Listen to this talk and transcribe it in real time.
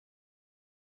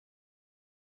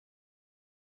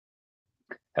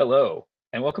Hello,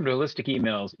 and welcome to Holistic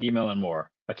Emails, Email and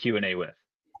More, a Q&A with.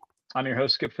 I'm your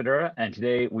host, Skip Federa, and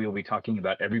today we will be talking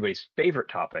about everybody's favorite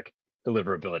topic,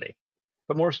 deliverability.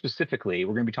 But more specifically,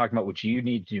 we're going to be talking about what you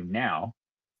need to do now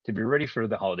to be ready for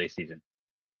the holiday season.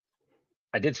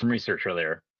 I did some research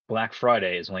earlier. Black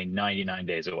Friday is only 99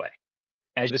 days away.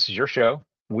 As this is your show,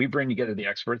 we bring together the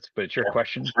experts, but it's your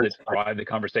questions that drive the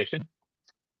conversation.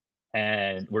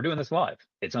 And we're doing this live.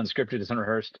 It's unscripted, it's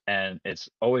unrehearsed, and it's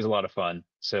always a lot of fun.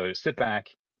 So sit back,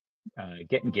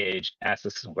 get engaged, ask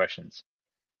us some questions.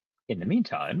 In the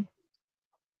meantime,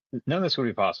 none of this would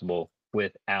be possible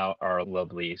without our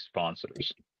lovely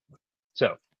sponsors.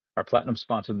 So our platinum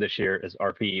sponsor this year is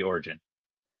RPE Origin.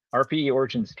 RPE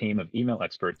Origin's team of email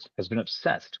experts has been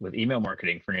obsessed with email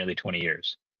marketing for nearly 20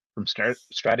 years. From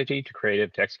strategy to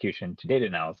creative to execution to data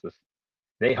analysis,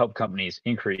 they help companies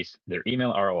increase their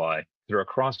email ROI through a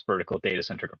cross-vertical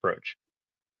data-centric approach.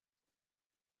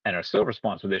 And our silver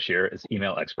sponsor this year is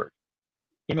Email Expert.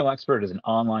 Email Expert is an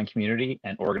online community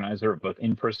and organizer of both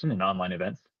in-person and online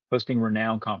events, hosting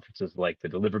renowned conferences like the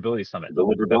Deliverability Summit,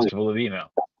 Festival of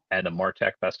Email, and the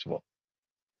MarTech Festival.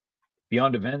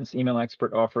 Beyond events, Email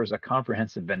Expert offers a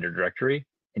comprehensive vendor directory,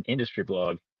 an industry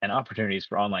blog, and opportunities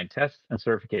for online tests and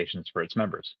certifications for its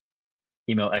members.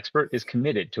 Email Expert is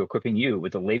committed to equipping you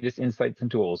with the latest insights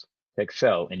and tools to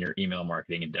excel in your email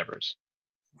marketing endeavors.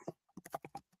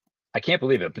 I can't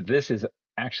believe it, but this is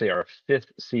actually our 5th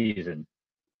season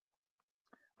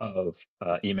of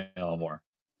Email and More.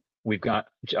 We've got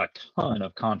a ton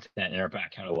of content in our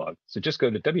back catalog. So just go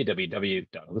to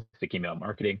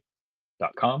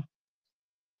www.holisticemailmarketing.com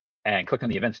and click on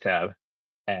the events tab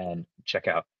and check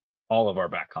out all of our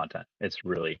back content. It's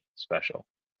really special.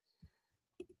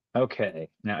 Okay,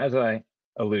 now as I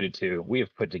alluded to, we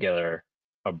have put together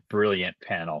a brilliant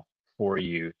panel for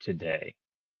you today.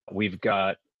 We've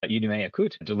got Udemy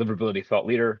Akut, deliverability thought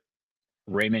leader,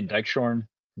 Raymond Dykshorn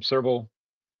from Serble,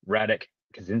 Radek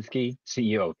Kaczynski,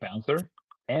 CEO of Bouncer,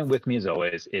 and with me as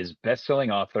always is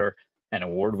best-selling author and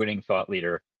award-winning thought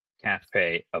leader, Kath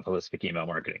Pei of Holistic Email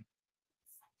Marketing.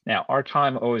 Now, our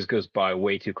time always goes by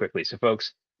way too quickly, so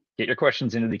folks, get your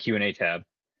questions into the Q&A tab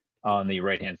on the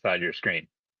right-hand side of your screen.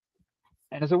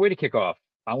 And as a way to kick off,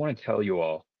 I want to tell you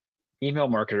all, email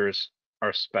marketers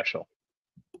are special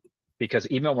because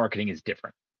email marketing is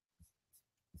different.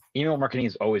 Email marketing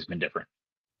has always been different.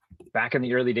 Back in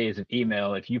the early days of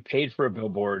email, if you paid for a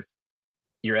billboard,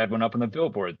 your ad went up on the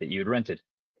billboard that you had rented.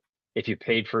 If you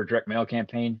paid for a direct mail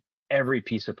campaign, every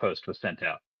piece of post was sent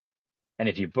out. And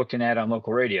if you booked an ad on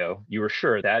local radio, you were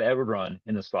sure that ad would run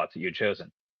in the slots that you had chosen.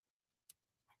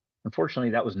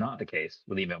 Unfortunately, that was not the case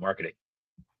with email marketing.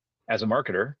 As a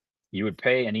marketer, you would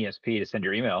pay an ESP to send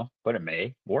your email, but it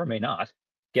may or may not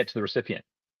get to the recipient.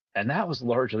 And that was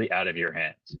largely out of your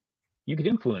hands. You could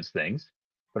influence things,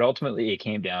 but ultimately it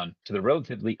came down to the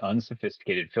relatively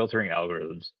unsophisticated filtering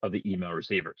algorithms of the email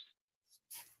receivers.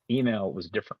 Email was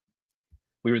different.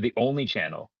 We were the only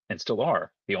channel, and still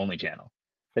are the only channel,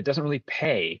 that doesn't really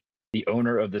pay the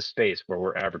owner of the space where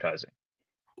we're advertising.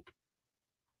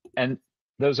 And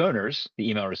those owners, the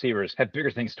email receivers, have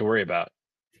bigger things to worry about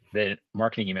than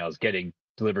marketing emails getting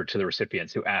delivered to the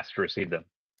recipients who asked to receive them.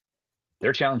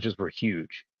 Their challenges were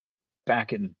huge.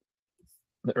 Back in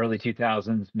the early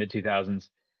 2000s, mid 2000s,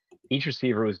 each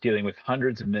receiver was dealing with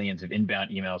hundreds of millions of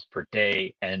inbound emails per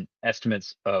day, and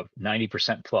estimates of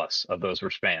 90% plus of those were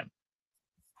spam.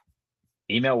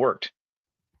 Email worked,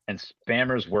 and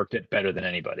spammers worked it better than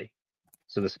anybody.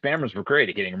 So the spammers were great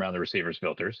at getting around the receiver's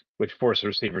filters, which forced the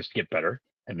receivers to get better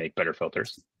and make better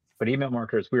filters. But email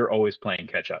marketers, we were always playing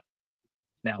catch up.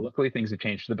 Now, luckily, things have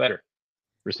changed for the better.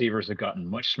 Receivers have gotten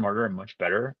much smarter and much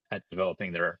better at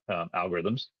developing their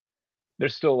algorithms.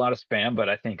 There's still a lot of spam, but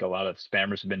I think a lot of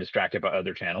spammers have been distracted by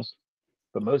other channels.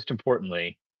 But most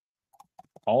importantly,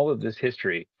 all of this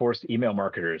history forced email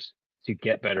marketers to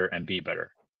get better and be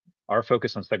better. Our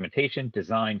focus on segmentation,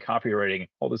 design, copywriting,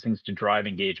 all those things to drive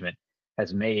engagement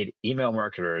has made email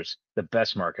marketers the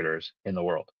best marketers in the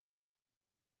world.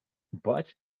 But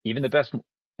even the best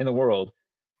in the world,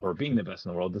 or being the best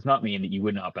in the world, does not mean that you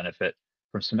would not benefit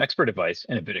from some expert advice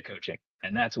and a bit of coaching.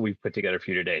 And that's what we've put together for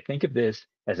you today. Think of this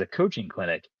as a coaching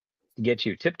clinic to get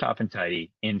you tip-top and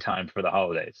tidy in time for the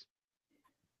holidays.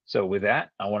 So with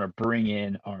that, I want to bring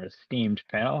in our esteemed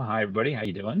panel. Hi, everybody. How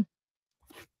you doing?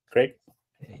 Great.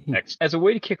 As a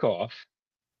way to kick off,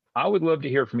 I would love to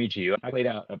hear from each of you. I laid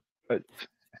out,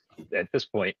 at this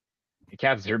point,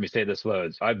 Kath has heard me say this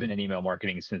loads. I've been in email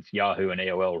marketing since Yahoo and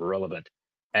AOL were relevant.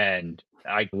 And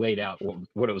I laid out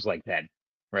what it was like then,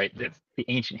 right? That's the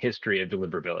ancient history of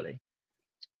deliverability.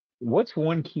 What's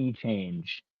one key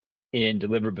change in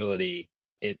deliverability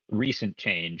recent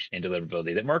change in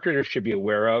deliverability that marketers should be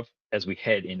aware of as we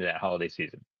head into that holiday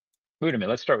season? Udemy,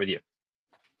 let's start with you.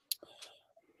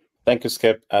 Thank you,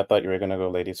 Skip. I thought you were going to go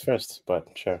ladies first, but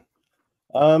sure.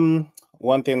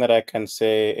 One thing that I can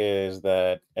say is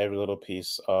that every little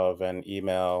piece of an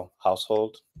email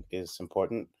household is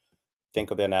important.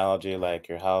 Think of the analogy like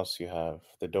your house, you have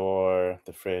the door,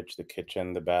 the fridge, the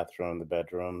kitchen, the bathroom, the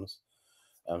bedrooms.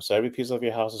 So every piece of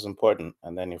your house is important.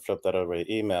 And then you flip that over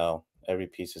to email, every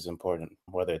piece is important,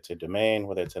 whether it's a domain,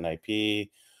 whether it's an IP,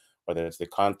 whether it's the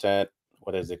content,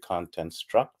 whether it's the content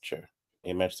structure.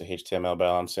 You mentioned the HTML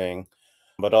balancing,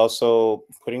 but also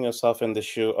putting yourself in the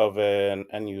shoe of an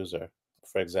end user.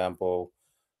 For example,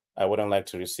 I wouldn't like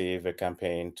to receive a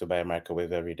campaign to buy a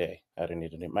microwave every day. I don't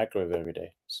need a new microwave every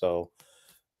day. So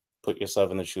put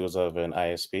yourself in the shoes of an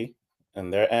ISP.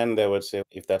 And their end, they would say,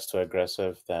 if that's too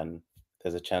aggressive, then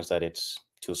there's a chance that it's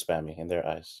too spammy in their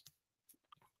eyes.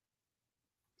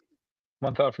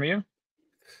 One thought from you?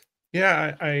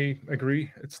 Yeah, I agree.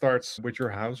 It starts with your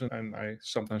house, and I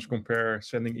sometimes compare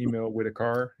sending email with a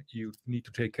car. You need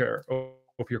to take care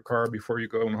of your car before you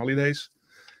go on holidays.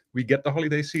 We get the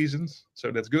holiday seasons,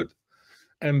 so that's good.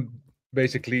 And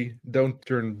basically, don't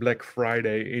turn Black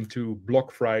Friday into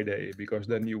Block Friday, because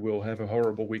then you will have a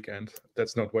horrible weekend.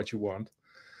 That's not what you want.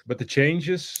 But the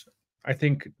changes, I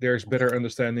think there's better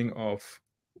understanding of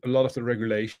a lot of the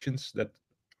regulations that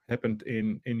happened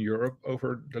in Europe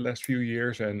over the last few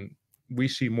years, and we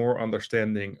see more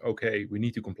understanding. Okay, we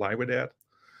need to comply with that,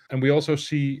 and we also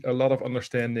see a lot of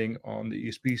understanding on the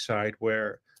ESP side,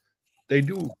 where they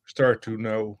do start to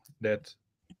know that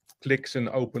clicks and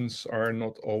opens are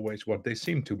not always what they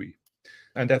seem to be.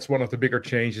 And that's one of the bigger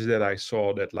changes that I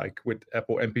saw, that like with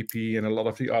Apple MPP and a lot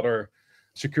of the other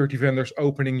security vendors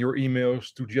opening your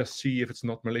emails to just see if it's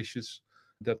not malicious,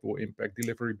 that will impact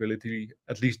deliverability,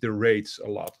 at least the rates, a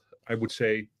lot. I would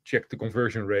say check the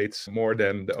conversion rates more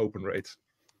than the open rates.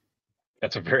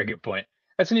 That's a very good point.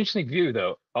 That's an interesting view,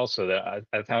 though, also, that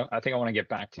I think I want to get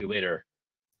back to later.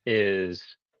 Is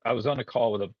I was on a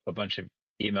call with a bunch of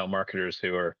email marketers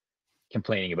who are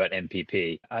complaining about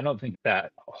MPP. I don't think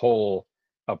that whole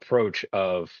approach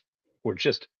of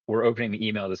we're opening the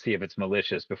email to see if it's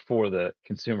malicious before the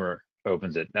consumer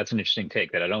opens it. That's an interesting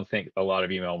take that I don't think a lot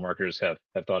of email marketers have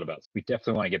thought about. We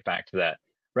definitely want to get back to that.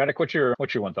 Radek, what's your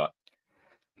one thought?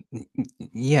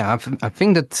 Yeah, I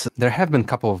think that there have been a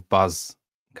couple of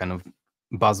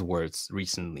buzzwords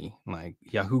recently, like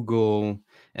Yahoo Go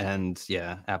and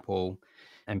Apple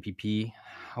MPP.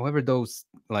 However, those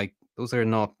are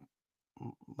not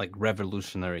like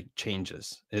revolutionary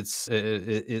changes.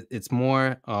 It's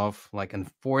more of like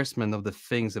enforcement of the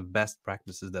things, of best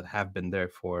practices that have been there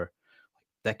for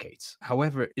decades.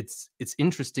 However, it's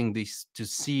interesting to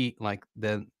see like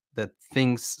that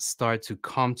things start to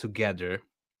come together,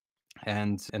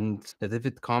 and that if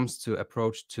it comes to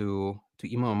approach to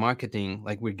email marketing,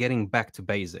 like we're getting back to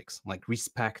basics, like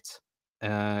respect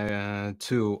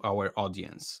to our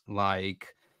audience,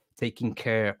 like taking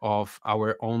care of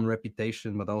our own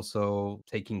reputation, but also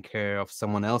taking care of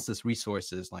someone else's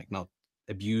resources, like not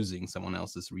abusing someone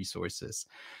else's resources,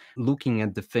 looking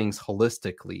at the things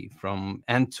holistically from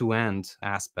end-to-end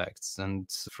aspects, and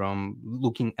from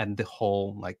looking at the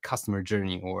whole like customer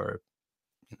journey, or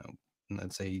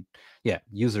let's say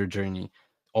user journey,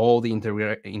 all the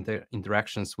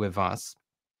interactions with us.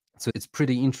 So it's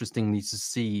pretty interesting to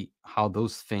see how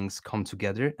those things come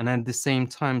together, and at the same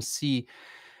time see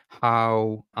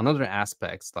how another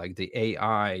aspects like the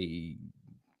AI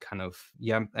kind of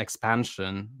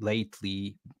expansion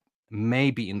lately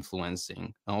may be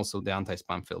influencing also the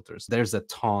anti-spam filters. There's a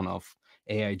ton of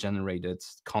AI generated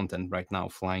content right now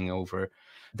flying over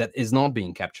that is not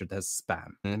being captured as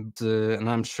spam, and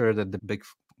I'm sure that the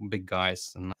big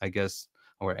guys, and I guess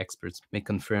our experts may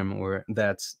confirm, or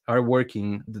that are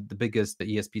working, the biggest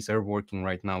ESPs are working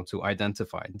right now to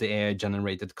identify the AI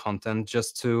generated content,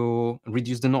 just to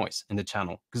reduce the noise in the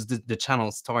channel, because the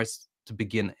channel starts to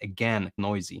begin again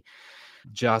noisy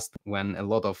just when a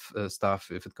lot of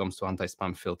stuff, if it comes to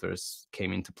anti-spam filters,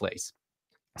 came into place.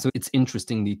 So it's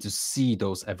interesting to see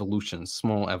those evolutions,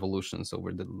 small evolutions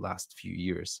over the last few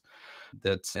years.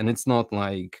 And it's not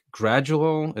like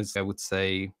gradual, it's, I would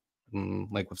say,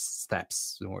 like with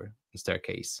steps or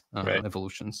staircase Right.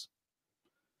 evolutions.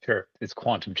 Sure. It's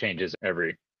quantum changes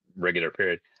every regular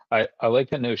period. I like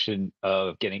the notion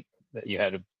of that you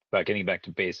had about getting back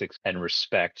to basics and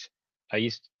respect. I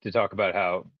used to talk about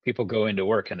how people go into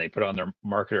work and they put on their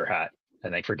marketer hat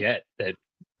and they forget that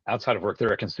outside of work,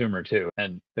 they're a consumer too.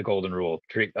 And the golden rule,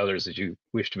 treat others as you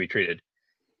wish to be treated.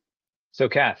 So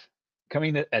Kath,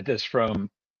 coming at this from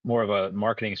more of a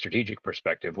marketing strategic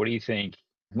perspective, what do you think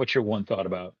What's your one thought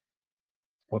about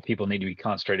what people need to be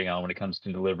concentrating on when it comes to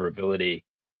deliverability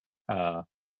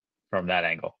from that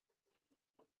angle?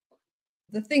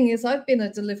 The thing is, I've been a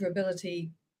deliverability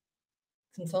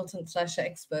consultant /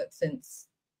 expert since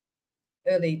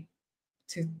early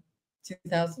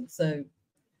 2000, so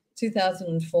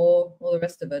 2004, all the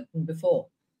rest of it, and before.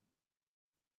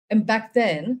 And back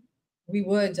then, we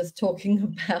were just talking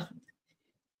about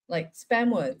like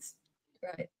spam words,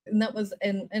 right? And that was,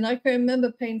 and I can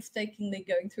remember painstakingly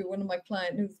going through one of my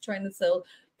clients who was trying to sell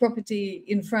property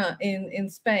in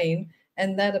Spain,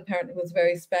 and that apparently was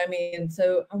very spammy. And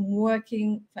so I'm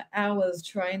working for hours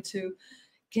trying to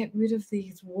get rid of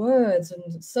these words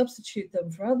and substitute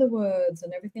them for other words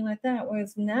and everything like that.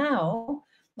 Whereas now,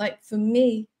 like for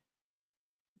me,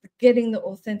 getting the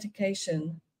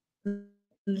authentication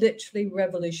literally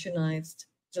revolutionized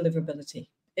deliverability.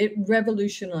 It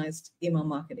revolutionized email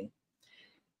marketing.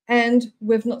 And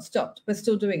we've not stopped. We're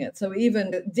still doing it. So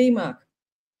even DMARC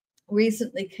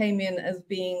recently came in as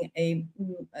being a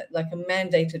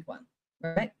mandated one,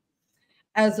 right?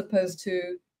 As opposed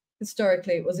to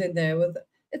historically it was in there with,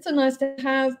 it's a nice to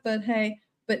have, but hey,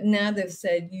 but now they've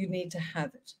said you need to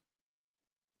have it.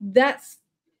 That's,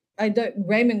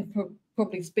 Raymond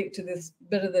probably speak to this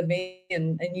better than me,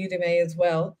 and Udemy as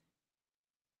well.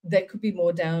 There could be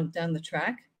more down the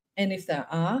track. And if there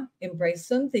are, embrace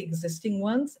them. The existing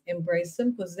ones, embrace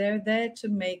them, because they're there to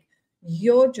make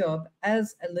your job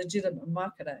as a legitimate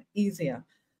marketer easier.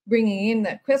 Bringing in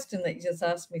that question that you just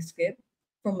asked me, Skip,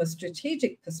 from a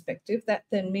strategic perspective, that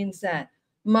then means that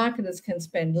marketers can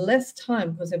spend less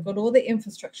time because they've got all the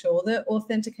infrastructure, all the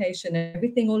authentication,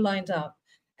 everything all lined up.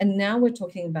 And now we're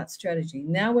talking about strategy.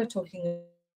 Now we're talking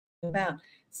about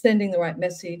sending the right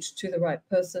message to the right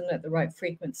person at the right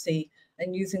frequency,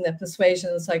 and using that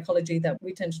persuasion and psychology that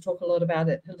we tend to talk a lot about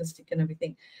at Holistic and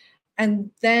everything.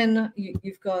 And then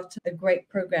you've got a great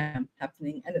program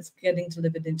happening, and it's getting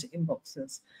delivered into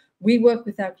inboxes. We work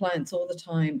with our clients all the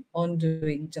time on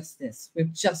doing just this.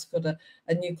 We've just got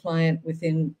a new client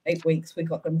within 8 weeks. We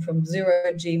got them from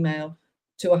 0 Gmail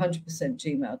to 100%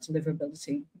 Gmail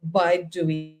deliverability by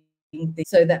doing this.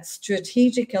 So that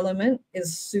strategic element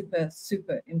is super,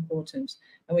 super important,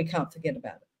 and we can't forget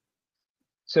about it.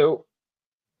 So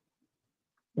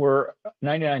we're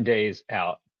 99 days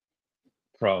out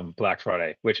from Black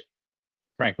Friday, which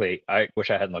frankly, I wish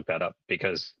I hadn't looked that up,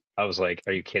 because I was like,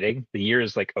 are you kidding? The year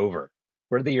is like over.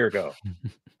 Where'd the year go?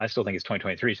 I still think it's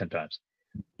 2023 sometimes.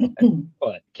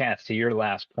 But Kath, to your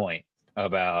last point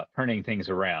about turning things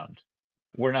around,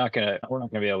 we're not gonna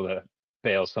be able to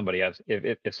fail somebody else.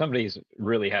 If somebody's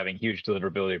really having huge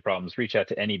deliverability problems, reach out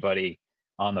to anybody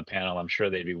on the panel. I'm sure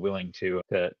they'd be willing to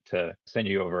send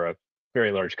you over a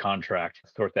very large contract,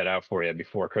 sort that out for you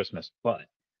before Christmas. But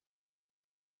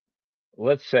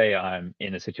let's say I'm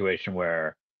in a situation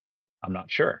where I'm not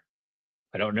sure.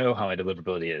 I don't know how my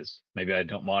deliverability is. Maybe I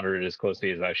don't monitor it as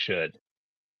closely as I should.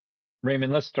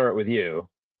 Raymond, let's start with you.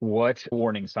 What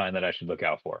warning sign that I should look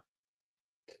out for?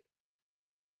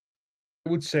 I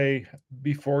would say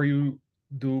before you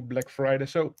do Black Friday,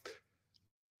 so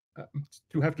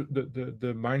to have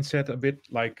the mindset a bit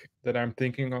like that I'm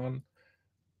thinking on,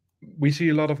 we see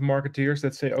a lot of marketeers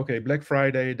that say, okay, Black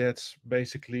Friday, that's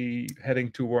basically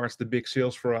heading towards the big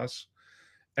sales for us.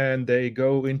 And they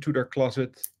go into their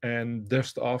closet and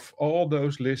dust off all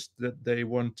those lists that they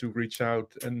want to reach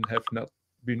out and have not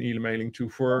been emailing to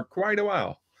for quite a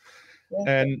while.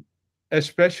 Yeah. And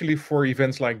especially for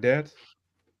events like that,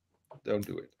 don't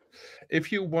do it.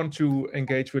 If you want to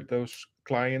engage with those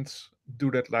clients, do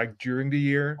that like during the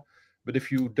year. But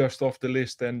if you dust off the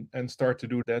list and start to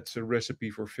do that's a recipe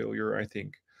for failure, I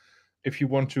think. If you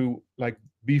want to like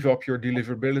beef up your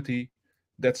deliverability,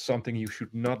 that's something you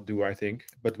should not do, I think.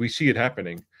 But we see it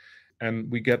happening.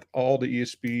 And we get all the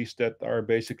ESPs that are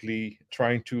basically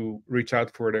trying to reach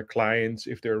out for their clients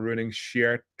if they're running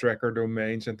shared tracker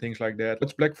domains and things like that.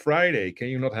 It's Black Friday. Can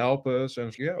you not help us?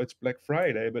 And yeah, it's Black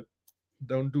Friday, but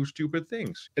don't do stupid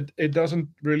things. It doesn't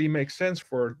really make sense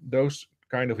for those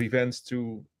kind of events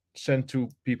to send to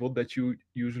people that you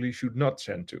usually should not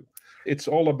send to. It's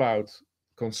all about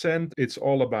consent. It's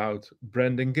all about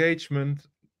brand engagement,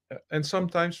 and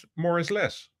sometimes more is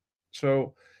less.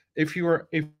 So if you're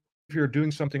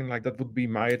doing something like that, would be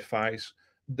my advice.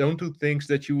 Don't do things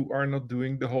that you are not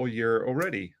doing the whole year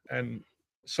already. And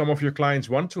some of your clients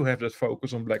want to have that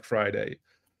focus on Black Friday,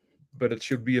 but it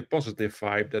should be a positive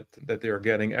vibe that they are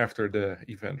getting after the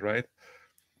event, right?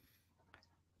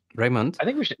 Raymond, I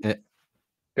think we should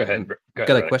go ahead. Got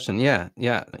a question. Yeah.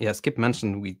 Skip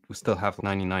mentioned we still have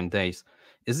 99 days.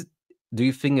 Do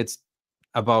you think it's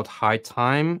about high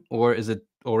time, or is it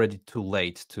already too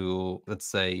late to, let's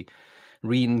say,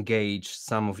 re-engage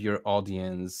some of your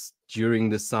audience during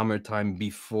the summertime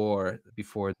before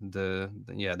the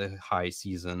high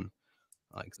season,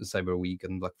 like the Cyber Week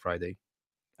and Black Friday?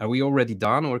 Are we already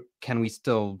done, or can we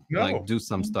still like No, do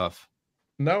some stuff?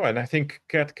 no, and I think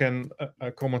Kat can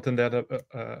comment on that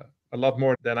a lot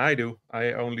more than I do.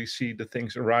 I only see the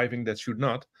things arriving that should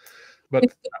not. But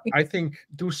I think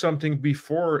do something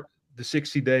before the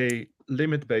 60-day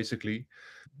limit, basically.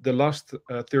 The last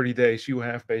 30 days, you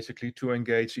have basically to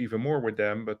engage even more with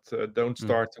them, but don't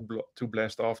start to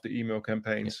blast off the email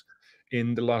campaigns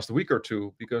in the last week or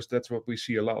two, because that's what we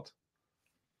see a lot.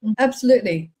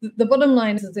 Absolutely. The bottom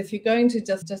line is if you're going to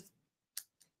just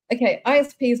okay,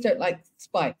 ISPs don't like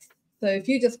spikes. So if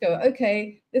you just go,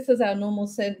 okay, this is our normal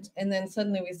send, and then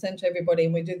suddenly we send to everybody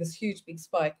and we do this huge big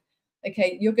spike,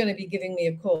 okay, you're going to be giving me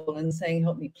a call and saying,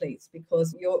 help me, please,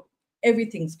 because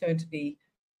everything's going to be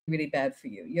really bad for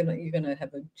you. You're going to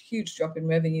have a huge drop in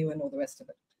revenue and all the rest of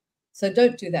it. So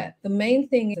don't do that. The main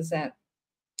thing is that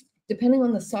depending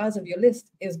on the size of your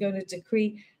list is going to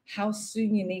decree how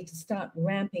soon you need to start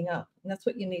ramping up. And that's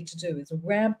what you need to do, is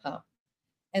ramp up.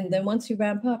 And then once you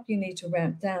ramp up, you need to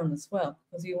ramp down as well,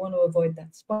 because you want to avoid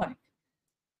that spike.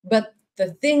 But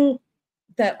the thing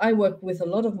that I work with a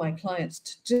lot of my clients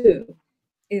to do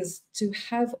is to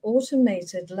have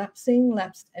automated lapsing,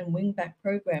 lapsed, and wingback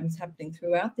programs happening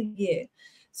throughout the year,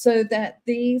 so that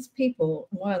these people,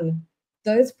 one,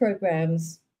 those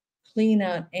programs clean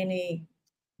out any,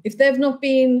 if they've not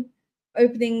been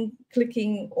opening,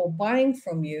 clicking, or buying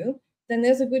from you, then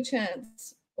there's a good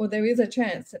chance, or there is a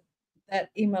chance that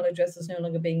email address is no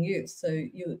longer being used. So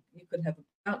you could have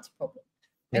a bounce problem.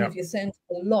 And if you send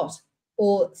a lot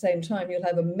all at the same time, you'll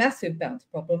have a massive bounce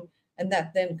problem. And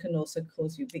that then can also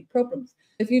cause you big problems.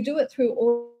 If you do it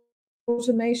through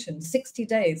automation 60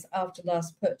 days after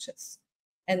last purchase,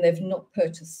 and they've not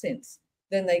purchased since,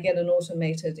 then they get an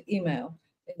automated email.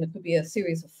 And it could be a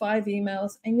series of 5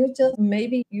 emails, and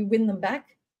maybe you win them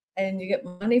back and you get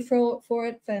money for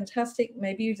it, fantastic.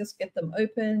 Maybe you just get them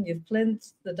open, you've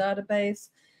cleansed the database,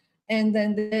 and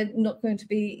then they're not going to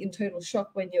be in total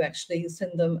shock when you actually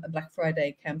send them a Black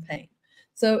Friday campaign.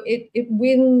 So it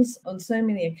wins on so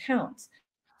many accounts.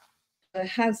 It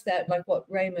has that, like what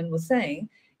Raymond was saying,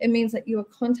 it means that you are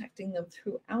contacting them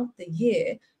throughout the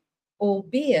year,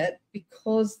 albeit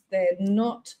because they're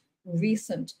not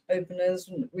recent openers,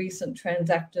 recent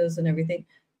transactors and everything,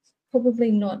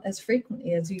 probably not as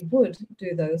frequently as you would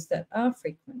do those that are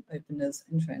frequent openers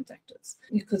and transactors,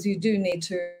 because you do need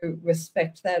to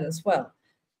respect that as well.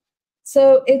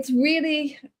 So it's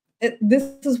really, this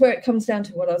is where it comes down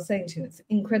to what I was saying to you. It's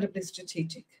incredibly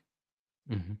strategic.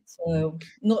 So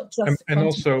not just and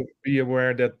also be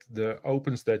aware that the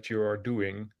opens that you are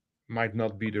doing might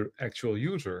not be the actual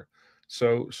user.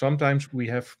 So sometimes we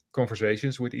have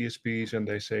conversations with ESPs and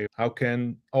they say, how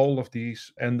can all of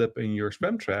these end up in your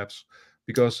spam traps?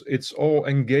 Because it's all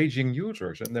engaging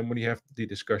users. And then when you have the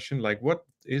discussion, like, what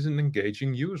is an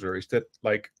engaging user? Is that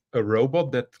like a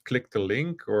robot that clicked the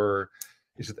link, or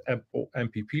is it Apple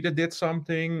MPP that did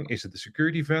something? Is it the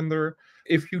security vendor?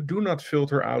 If you do not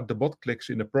filter out the bot clicks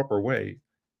in a proper way,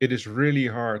 it is really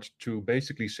hard to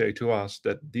basically say to us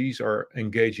that these are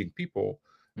engaging people,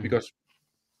 because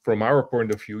from our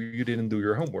point of view, you didn't do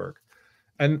your homework.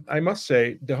 And I must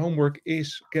say, the homework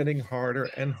is getting harder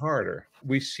and harder.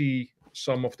 We see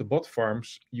some of the bot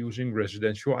farms using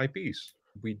residential IPs.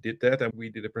 We did that, and we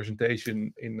did a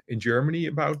presentation in Germany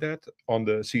about that on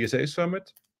the CSA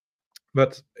summit.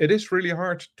 But it is really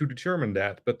hard to determine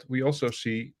that. But we also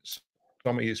see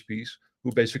some ESPs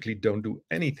who basically don't do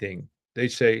anything. They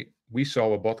say, we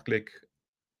saw a bot click,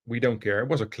 we don't care, it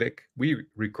was a click, we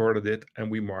recorded it,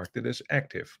 and we marked it as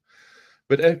active.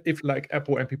 But if like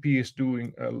Apple MPP is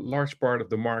doing a large part of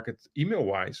the market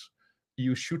email-wise,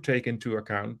 you should take into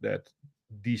account that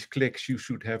these clicks, you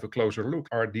should have a closer look.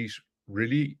 Are these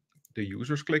really the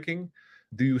users clicking?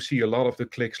 Do you see a lot of the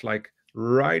clicks like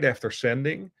right after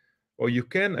sending? Or you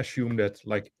can assume that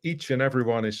like each and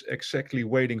everyone is exactly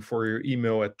waiting for your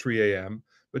email at 3 a.m.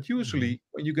 But usually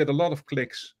when you get a lot of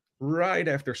clicks right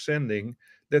after sending,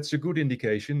 that's a good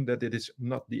indication that it is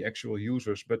not the actual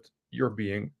users, but you're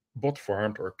being bot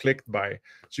farmed or clicked by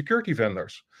security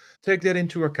vendors. Take that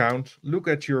into account. Look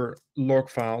at your log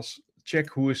files. Check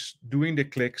who is doing the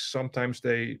clicks. Sometimes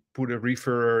they put a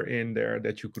referrer in there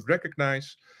that you could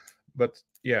recognize. But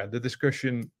yeah, the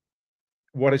discussion,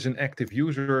 what is an active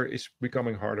user, is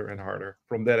becoming harder and harder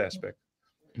from that aspect.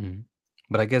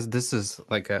 But I guess this is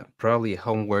like a probably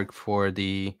homework for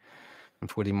the and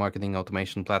for the marketing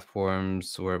automation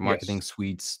platforms or marketing Yes.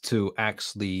 suites to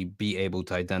actually be able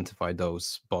to identify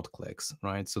those bot clicks,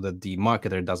 right? So that the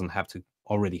marketer doesn't have to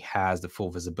already has the full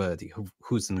visibility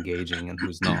who's engaging and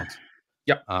who's not.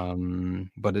 Yeah.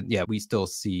 But yeah, we still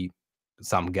see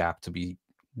some gap to be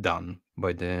done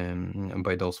by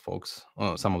those folks,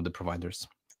 some of the providers.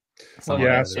 Well,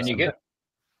 Yes. and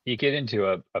you get into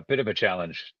a bit of a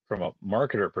challenge from a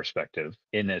marketer perspective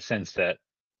in the sense that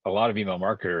a lot of email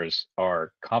marketers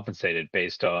are compensated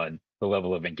based on the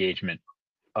level of engagement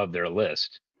of their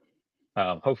list.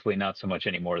 Hopefully not so much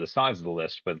anymore the size of the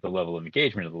list, but the level of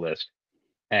engagement of the list.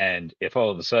 And if all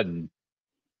of a sudden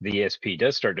the ESP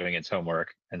does start doing its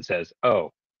homework and says,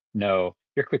 oh, no,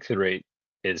 your click-through rate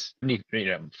is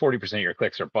 40% of your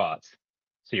clicks are bots.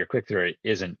 So your click-through rate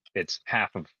isn't, it's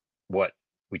half of what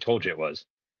we told you it was.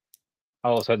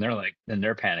 All of a sudden then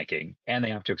they're panicking and they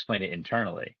have to explain it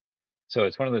internally. So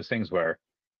it's one of those things where,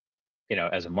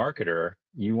 as a marketer,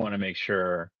 you want to make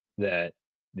sure that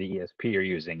the ESP you're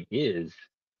using is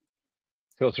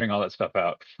filtering all that stuff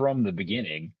out from the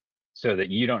beginning so that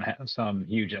you don't have some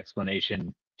huge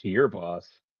explanation to your boss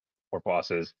or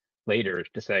bosses later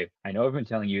to say, I know I've been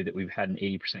telling you that we've had an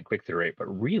 80% click-through rate, but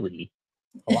really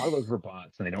a lot of those were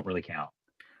bots and they don't really count.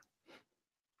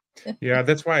 Yeah,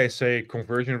 that's why I say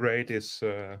conversion rate is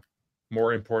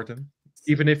more important.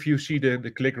 Even if you see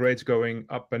the click rates going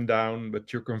up and down,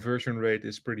 but your conversion rate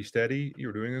is pretty steady,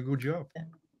 you're doing a good job.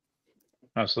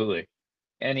 Absolutely.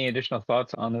 Any additional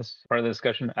thoughts on this part of the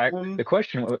discussion? The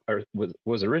question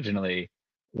was originally,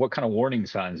 what kind of warning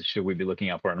signs should we be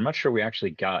looking out for? And I'm not sure we've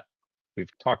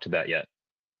talked to that yet.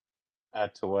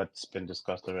 Add to what's been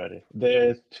discussed already.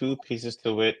 There's two pieces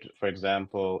to it. For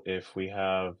example, if we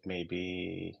have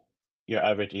maybe your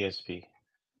average ESP,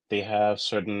 they have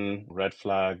certain red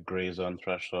flag, gray zone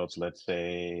thresholds, let's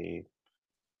say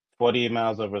 40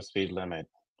 miles over speed limit,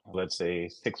 let's say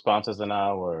 6 bounces an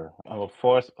hour, or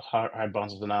 4 hard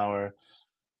bounces an hour,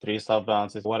 3 soft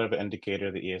bounces, whatever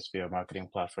indicator the ESP or marketing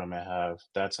platform may have,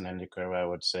 that's an indicator where I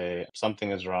would say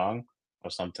something is wrong or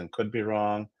something could be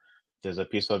wrong. There's a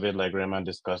piece of it, like Raymond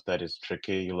discussed, that is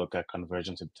tricky. You look at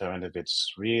conversion to determine if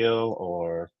it's real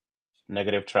or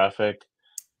negative traffic.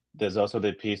 There's also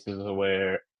the pieces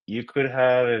where you could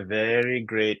have a very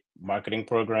great marketing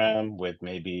program with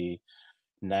maybe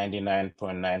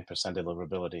 99.9%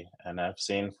 deliverability. And I've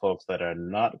seen folks that are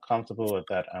not comfortable with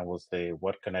that and will say,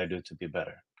 what can I do to be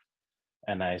better?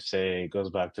 And I say, it goes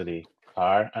back to the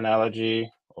car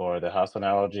analogy or the house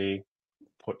analogy.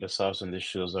 Put yourselves in the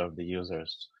shoes of the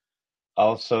users.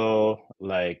 Also,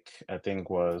 like I think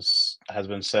has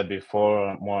been said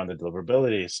before, more on the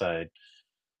deliverability side,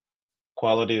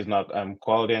 quality is not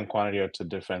quality and quantity are two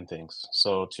different things.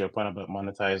 So to your point about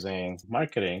monetizing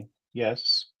marketing,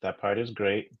 yes, that part is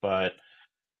great, but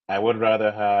I would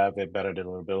rather have a better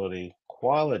deliverability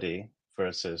quality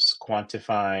versus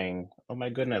quantifying, oh my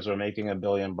goodness, we're making $1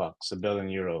 billion, €1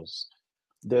 billion.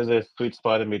 There's a sweet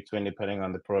spot in between depending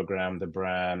on the program, the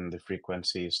brand, the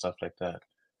frequency, stuff like that.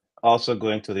 Also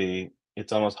going to the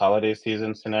it's almost holiday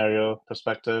season scenario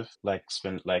perspective, like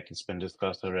it's been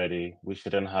discussed already, we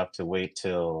shouldn't have to wait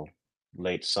till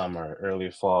late summer, early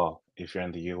fall if you're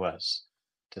in the US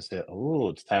to say, oh,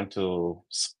 it's time to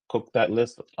cook that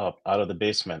list up out of the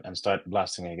basement and start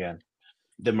blasting again.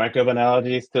 The microwave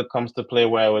analogy still comes to play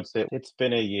where I would say it's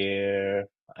been a year.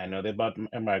 I know they bought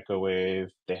a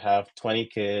microwave. They have 20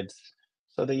 kids,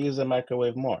 so they use a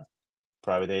microwave more.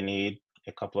 Probably they need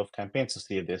a couple of campaigns to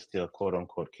see if they still quote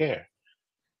unquote care.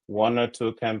 1 or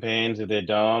 2 campaigns. If they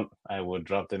don't, I would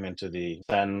drop them into the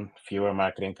 10 fewer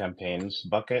marketing campaigns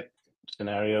bucket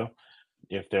scenario.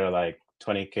 If they're like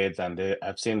 20 kids and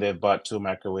I've seen they've bought 2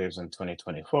 microwaves in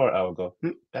 2024, I would go,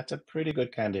 that's a pretty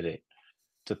good candidate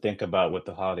to think about with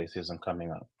the holiday season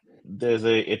coming up.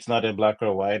 It's not a black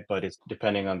or white, but it's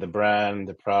depending on the brand,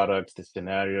 the product, the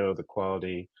scenario, the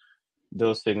quality.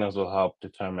 Those signals will help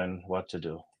determine what to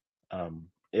do.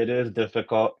 It is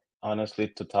difficult, honestly,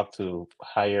 to talk to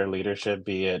higher leadership,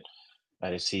 be it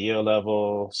at a CEO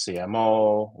level,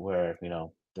 CMO, where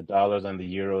the dollars and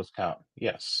the euros count.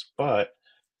 Yes, but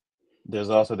there's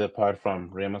also the part from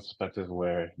Raymond's perspective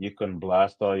where you can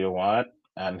blast all you want,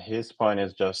 and his point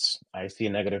is just, I see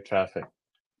negative traffic.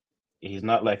 He's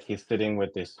not like he's sitting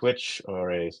with a switch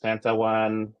or a Santa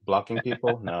wand blocking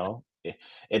people. No,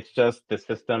 it's just the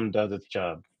system does its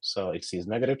job. So it sees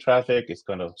negative traffic, it's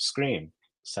going to scream,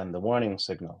 send the warning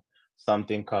signal.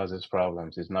 Something causes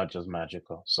problems. It's not just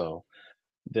magical. So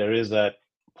there is that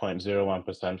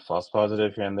 0.01% false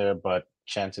positive here and there, but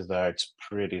chances are it's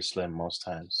pretty slim most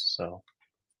times. So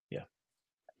yeah.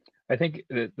 I think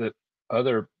the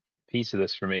other piece of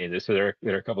this for me, so there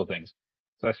are a couple of things.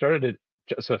 So I started it.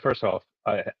 So first off,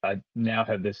 I now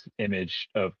have this image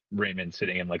of Raymond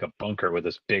sitting in like a bunker with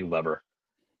this big lever.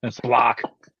 And it's block.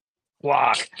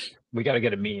 We got to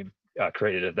get a meme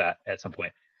created of that at some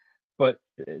point. But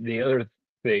the other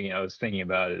thing I was thinking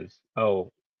about is,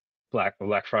 oh, Black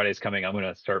Friday is coming. I'm going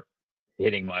to start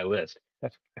hitting my list.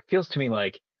 It feels to me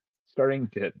like starting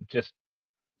to just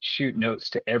shoot notes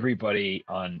to everybody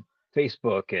on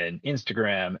Facebook and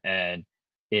Instagram and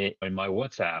in my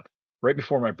WhatsApp right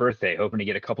before my birthday, hoping to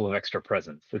get a couple of extra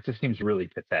presents. It just seems really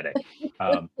pathetic.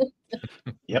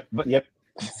 Yep. But Yep.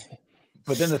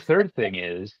 but then the third thing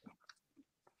is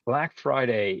Black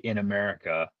Friday in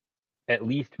America at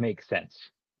least makes sense.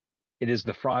 It is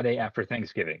the Friday after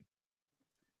Thanksgiving.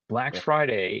 Black Yep.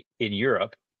 Friday in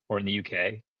Europe or in the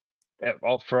UK,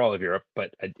 for all of Europe,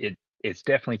 but it's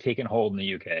definitely taken hold in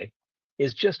the UK,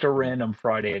 is just a random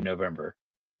Friday in November.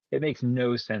 It makes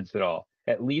no sense at all.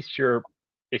 At least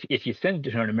if you send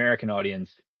it to an American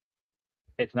audience,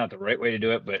 it's not the right way to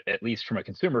do it, but at least from a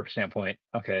consumer standpoint,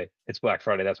 okay, it's Black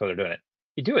Friday, that's why they're doing it.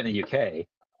 You do it in the UK,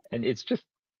 and it's just,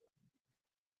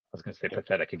 I was going to say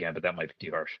pathetic again, but that might be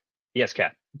too harsh. Yes,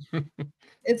 Kat.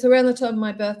 It's around the time of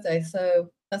my birthday,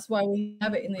 so that's why we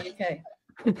have it in the UK.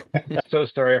 So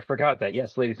sorry, I forgot that.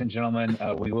 Yes, ladies and gentlemen,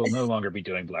 we will no longer be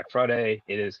doing Black Friday.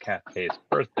 It is Kathy's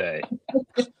birthday.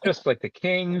 Just like the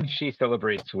king, she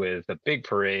celebrates with a big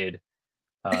parade.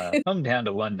 Come down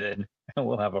to London and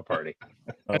we'll have a party.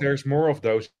 There's more of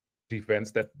those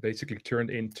events that basically turned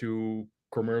into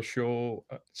commercial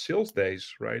sales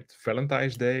days, right?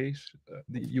 Valentine's days.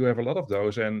 You have a lot of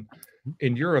those, and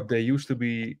in Europe they used to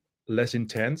be less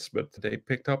intense, but they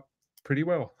picked up pretty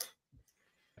well.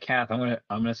 Kath, I'm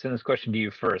gonna send this question to you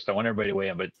first. I want everybody to weigh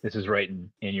in, but this is right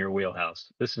in your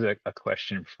wheelhouse. This is a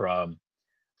question from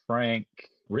Frank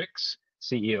Ricks,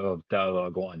 CEO of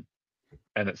Dialogue One.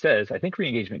 And it says, I think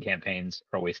re-engagement campaigns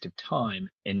are a waste of time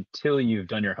until you've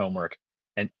done your homework.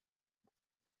 And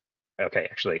okay,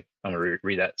 actually, I'm gonna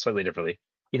read that slightly differently.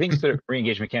 He thinks that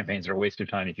re-engagement campaigns are a waste of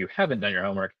time if you haven't done your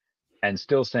homework and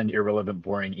still send irrelevant,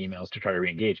 boring emails to try to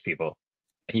re-engage people.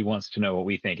 He wants to know what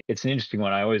we think. It's an interesting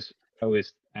one. I always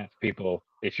ask people,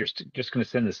 if you're just going to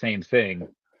send the same thing,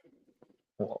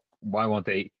 well, why won't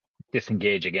they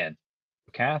disengage again?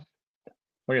 Kath,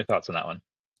 what are your thoughts on that one?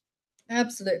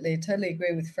 Absolutely, totally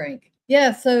agree with Frank.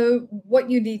 Yeah, so what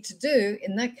you need to do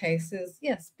in that case is,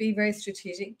 yes, be very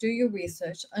strategic, do your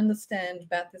research, understand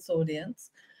about this audience,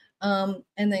 and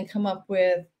then come up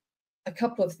with a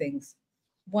couple of things.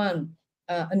 One,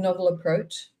 a novel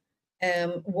approach.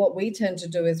 What we tend to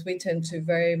do is we tend to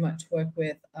very much work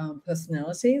with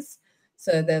personalities.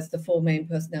 So there's the four main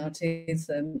personalities: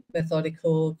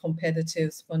 methodical,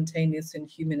 competitive, spontaneous, and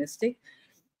humanistic.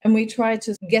 And we try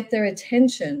to get their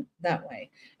attention that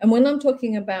way. And when I'm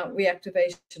talking about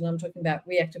reactivation, I'm talking about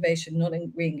reactivation, not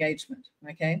in re-engagement.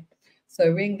 Okay.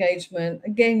 So re-engagement,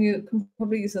 again, you can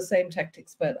probably use the same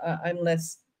tactics, but I'm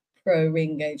less pro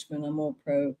re-engagement. I'm more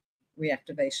pro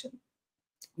reactivation,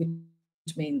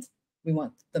 which means we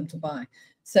want them to buy.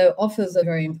 So offers are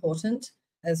very important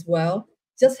as well.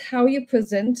 Just how you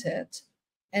present it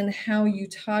and how you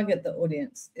target the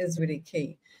audience is really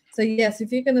key. So yes,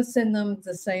 if you're going to send them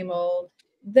the same old,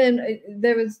 then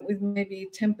there is with maybe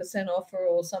 10% offer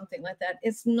or something like that,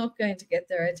 it's not going to get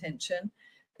their attention.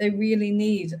 They really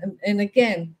need, and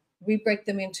again, we break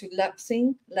them into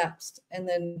lapsing, lapsed, and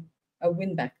then a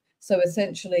win back. So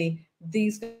essentially,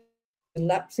 these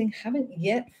lapsing haven't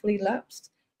yet fully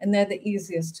lapsed, and they're the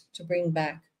easiest to bring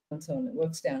back and so on. It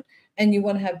works down. And you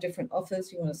want to have different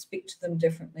offers, you want to speak to them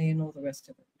differently, and all the rest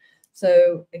of it.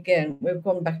 So again, we've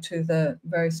gone back to the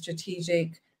very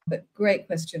strategic, but great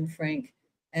question, Frank.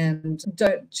 And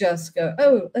don't just go,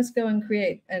 oh, let's go and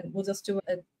create, and we'll just do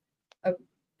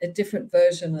a different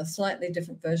version, a slightly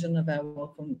different version of our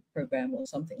welcome program or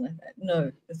something like that. No,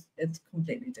 it's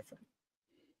completely different.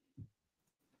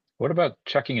 What about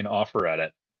chucking an offer at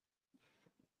it?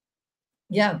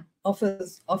 Yeah,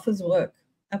 offers work,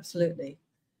 absolutely.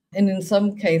 And in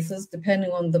some cases,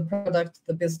 depending on the product,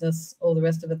 the business, or the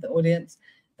rest of it, the audience,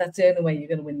 that's the only way you're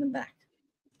going to win them back.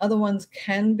 Other ones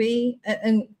can be,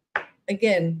 and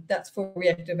again, that's for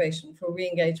reactivation. For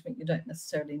re-engagement, you don't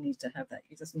necessarily need to have that.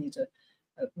 You just need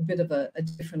a bit of a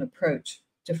different approach,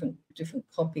 different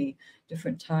copy,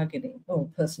 different targeting or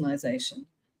personalization.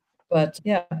 But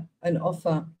yeah, an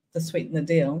offer to sweeten the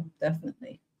deal,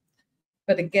 definitely.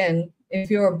 But again, if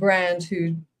you're a brand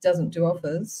who doesn't do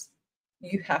offers,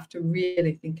 you have to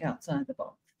really think outside the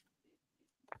box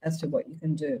as to what you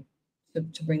can do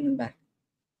to bring them back.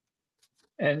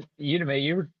 And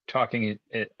you were talking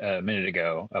a minute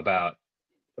ago about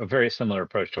a very similar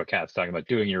approach to what Kat's talking about,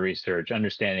 doing your research,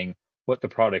 understanding what the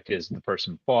product is the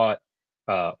person bought,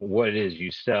 what it is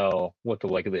you sell, what the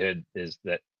likelihood is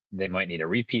that they might need a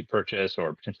repeat purchase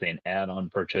or potentially an add-on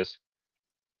purchase.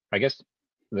 I guess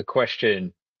the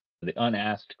question, the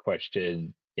unasked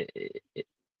question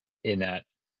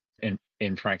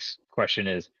in Frank's question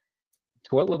is,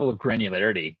 to what level of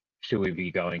granularity should we be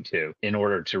going to in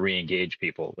order to re-engage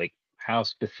people? Like, how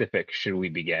specific should we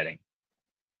be getting?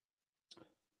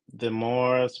 The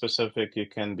more specific you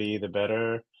can be, the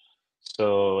better.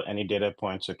 So any data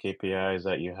points or KPIs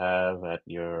that you have at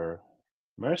your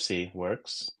mercy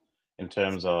works in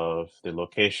terms of the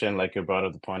location, like you brought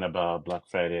up the point about Black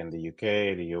Friday in the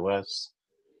UK, the US.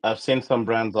 I've seen some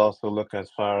brands also look as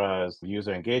far as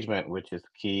user engagement, which is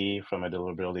key from a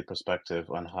deliverability perspective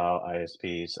on how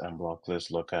ISPs and block lists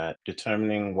look at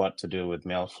determining what to do with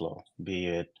mail flow, be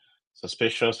it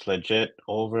suspicious, legit,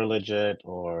 over legit,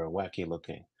 or wacky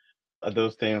looking.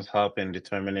 Those things help in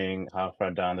determining how far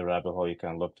down the rabbit hole you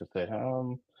can look to say,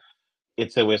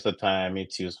 it's a waste of time,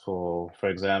 it's useful. For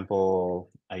example,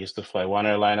 I used to fly one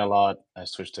airline a lot. I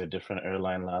switched to a different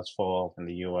airline last fall in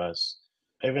the US.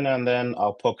 Every now and then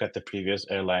I'll poke at the previous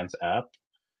airline's app,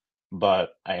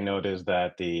 but I noticed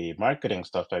that the marketing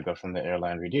stuff I got from the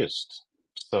airline reduced.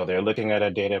 So they're looking at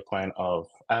a data point of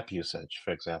app usage,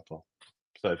 for example.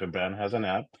 So if a brand has an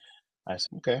app, I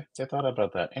said, okay, they thought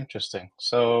about that. Interesting.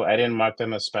 So I didn't mark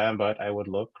them as spam, but I would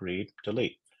look, read,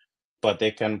 delete. But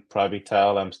they can probably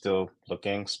tell I'm still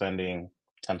looking, spending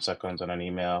 10 seconds on an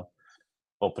email,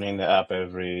 opening the app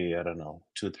every, I don't know,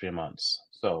 2, 3 months.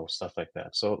 So stuff like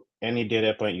that. So any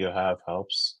data point you have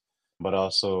helps, but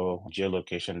also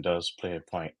geolocation does play a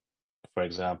point. For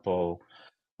example,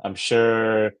 I'm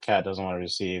sure Kat doesn't want to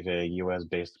receive a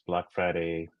US-based Black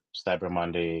Friday, Cyber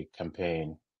Monday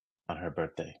campaign on her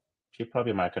birthday. She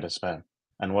probably mark it as spam.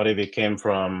 And what if it came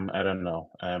from, I don't know,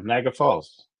 Niagara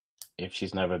Falls? If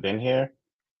she's never been here,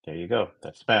 there you go.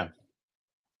 That's spam.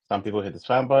 Some people hit the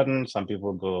spam button. Some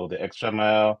people go the extra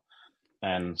mile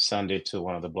and send it to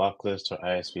one of the block lists or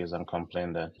ISPs and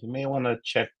complain that you may want to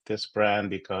check this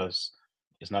brand because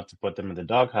it's not to put them in the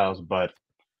doghouse, but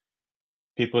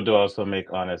people do also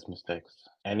make honest mistakes.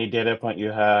 Any data point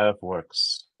you have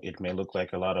works. It may look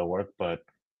like a lot of work, but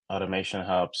automation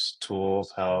helps,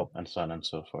 tools help, and so on and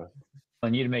so forth.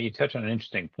 And you touch on an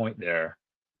interesting point there.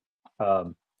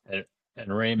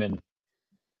 And Raymond,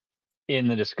 in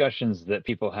the discussions that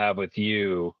people have with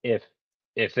you, if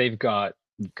they've got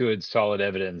good, solid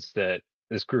evidence that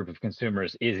this group of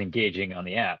consumers is engaging on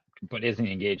the app, but isn't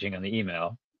engaging on the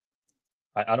email,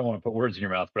 I don't want to put words in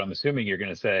your mouth, but I'm assuming you're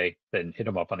going to say, then hit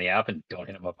them up on the app and don't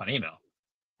hit them up on email.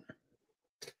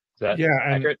 Is that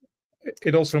accurate?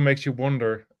 It also makes you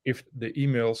wonder if the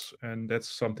emails, and that's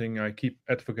something I keep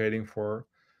advocating for,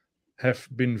 have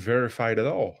been verified at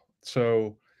all.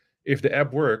 So if the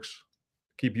app works,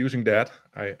 keep using that.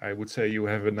 I would say you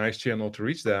have a nice channel to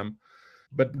reach them,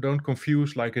 but don't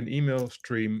confuse like an email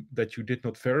stream that you did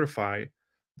not verify.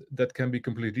 That can be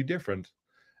completely different.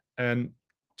 And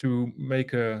to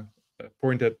make a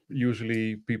point that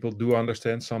usually people do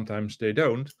understand, sometimes they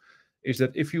don't, is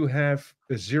that if you have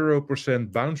a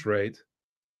 0% bounce rate,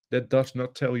 that does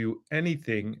not tell you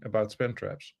anything about spam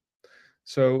traps.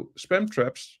 So spam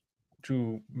traps,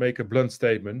 to make a blunt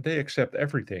statement, they accept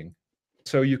everything.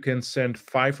 So you can send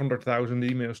 500,000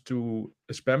 emails to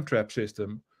a spam trap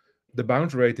system. The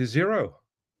bounce rate is 0.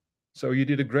 So you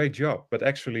did a great job, but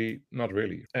actually not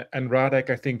really. And Radek,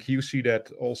 I think you see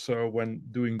that also when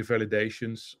doing the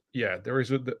validations. Yeah,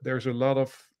 there's a lot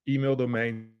of email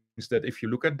domains that if you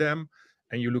look at them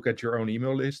and you look at your own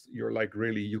email list, you're like,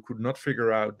 really, you could not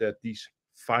figure out that these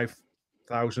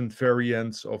 5,000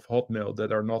 variants of Hotmail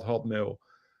that are not Hotmail,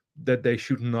 that they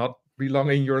should not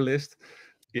belong in your list.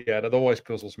 Yeah, that always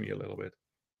puzzles me a little bit.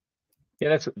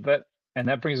 Yeah,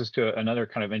 that brings us to another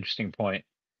kind of interesting point.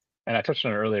 And I touched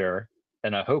on it earlier,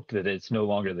 and I hope that it's no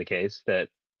longer the case that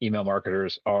email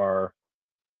marketers are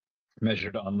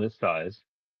measured on list size.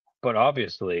 But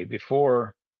obviously,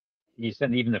 before you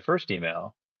send even the first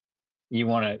email, you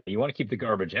want to keep the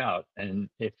garbage out. And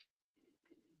if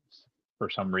for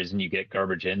some reason you get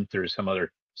garbage in through some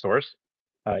other source,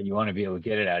 you want to be able to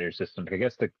get it out of your system. I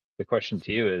guess the question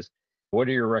to you is, what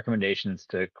are your recommendations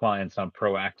to clients on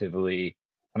proactively,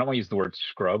 I don't want to use the word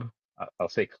scrub, I'll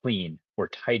say clean or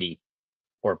tidy,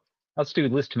 or let's do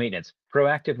list maintenance,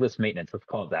 proactive list maintenance, let's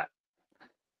call it that.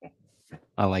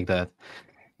 I like that.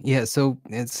 Yeah, so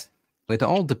it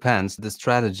all depends, the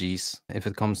strategies, if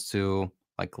it comes to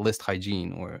like list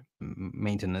hygiene or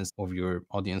maintenance of your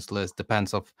audience list,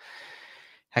 depends of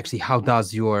actually how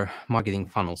does your marketing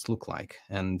funnels look like,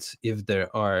 and if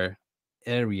there are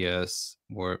areas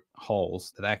or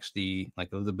holes that actually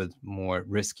like a little bit more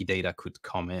risky data could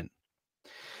come in.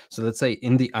 So let's say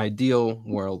in the ideal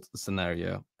world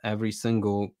scenario, every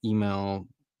single email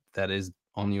that is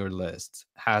on your list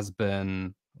has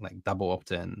been like double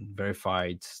opt-in,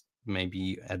 verified,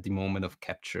 maybe at the moment of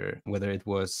capture, whether it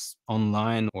was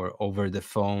online or over the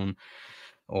phone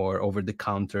or over the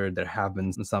counter. There have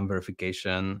been some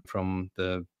verification from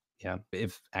the, yeah,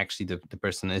 if actually the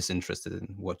person is interested in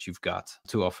what you've got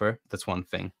to offer. That's one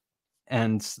thing.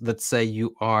 And let's say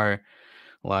you are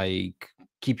like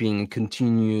keeping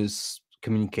continuous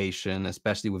communication,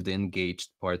 especially with the engaged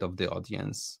part of the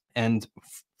audience. And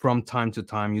from time to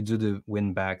time, you do the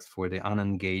win backs for the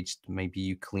unengaged. Maybe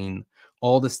you clean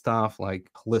all the stuff like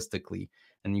holistically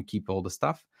and you keep all the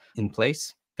stuff in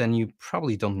place. Then you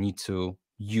probably don't need to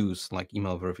use like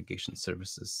email verification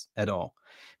services at all.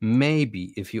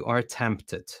 Maybe if you are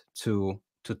tempted to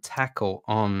tackle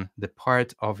on the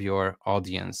part of your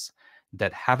audience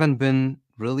that haven't been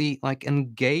really like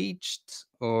engaged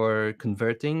or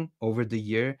converting over the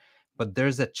year, but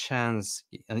there's a chance,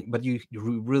 but you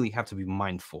really have to be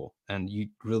mindful and you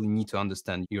really need to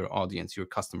understand your audience, your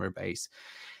customer base.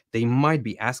 They might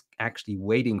be actually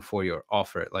waiting for your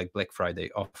offer, like Black Friday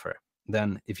offer.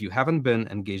 Then if you haven't been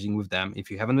engaging with them, if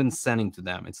you haven't been sending to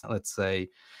them, it's, let's say,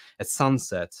 a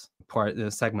sunset part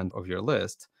segment of your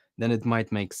list, then it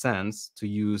might make sense to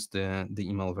use the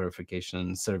email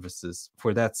verification services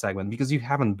for that segment because you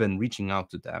haven't been reaching out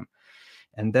to them.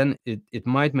 And then it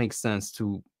might make sense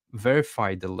to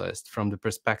verify the list from the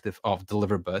perspective of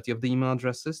deliverability of the email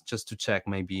addresses, just to check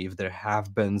maybe if there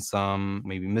have been some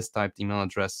maybe mistyped email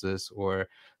addresses or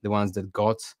the ones that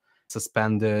got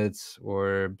suspended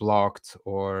or blocked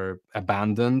or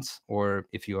abandoned, or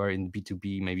if you are in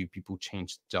B2B, maybe people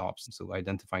changed jobs. So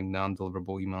identifying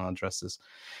non-deliverable email addresses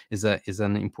is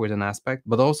an important aspect.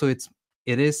 But also it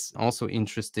is also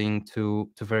interesting to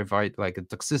verify like a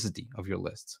toxicity of your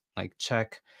list, like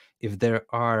check if there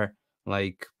are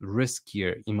like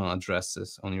riskier email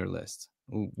addresses on your list.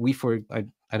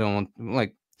 I don't want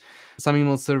like some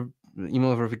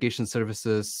email verification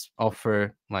services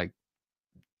offer like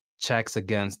checks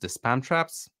against the spam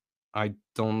traps. I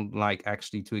don't like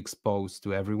actually to expose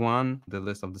to everyone the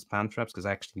list of the spam traps because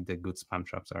actually the good spam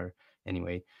traps are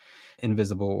anyway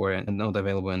invisible or not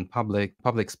available in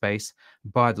public space.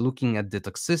 But looking at the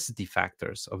toxicity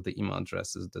factors of the email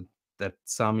addresses, that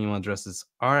some email addresses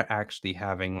are actually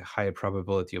having a higher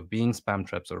probability of being spam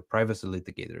traps or privacy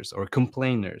litigators or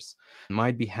complainers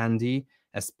might be handy,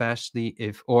 especially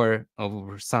if or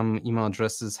some email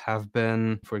addresses have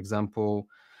been, for example,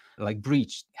 like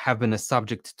breached, have been a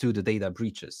subject to the data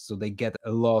breaches. So they get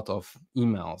a lot of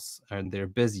emails and they're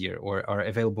busier or are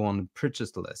available on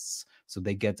purchase lists. So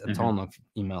they get a ton of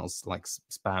emails like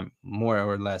spam, more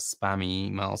or less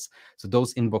spammy emails. So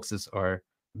those inboxes are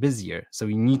busier. So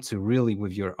you need to really,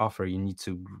 with your offer, you need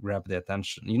to grab the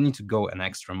attention. You need to go an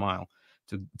extra mile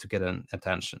to get an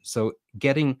attention. So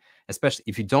getting, especially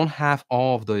if you don't have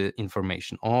all of the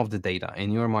information, all of the data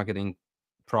in your marketing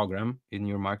program, in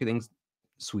your marketing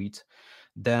suite,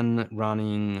 then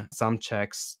running some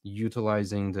checks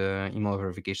utilizing the email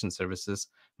verification services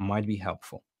might be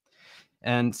helpful.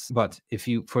 But if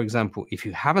you, for example, if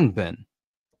you haven't been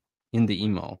in the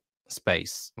email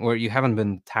space or you haven't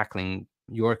been tackling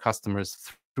your customers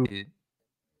through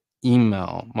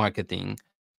email marketing,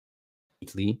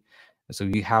 so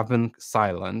you have been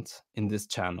silent in this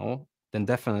channel, then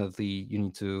definitely you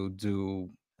need to do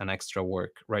an extra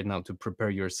work right now to prepare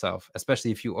yourself,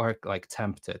 especially if you are like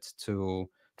tempted to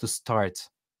start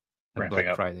at Ramping Black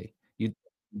up. Friday. You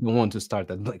don't want to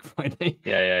start at Black Friday.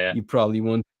 Yeah. You probably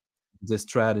want the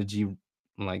strategy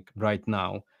like right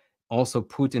now. Also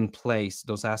put in place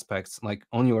those aspects like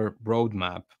on your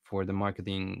roadmap for the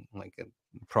marketing like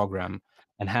program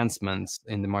enhancements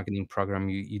in the marketing program.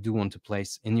 You do want to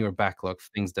place in your backlog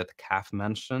things that Kath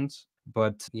mentioned.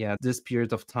 But yeah, this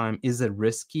period of time is a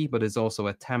risky, but it's also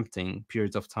a tempting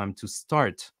period of time to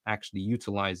start actually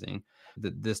utilizing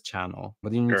this channel.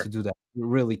 But you need Sure. to do that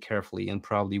really carefully and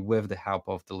probably with the help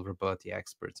of deliverability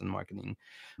experts and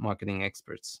marketing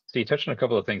experts. So you touched on a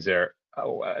couple of things there.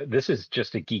 This is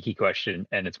just a geeky question,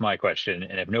 and it's my question.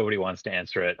 And if nobody wants to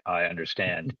answer it, I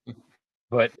understand.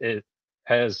 But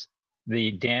has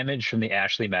the damage from the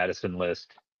Ashley Madison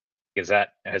list, has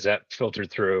that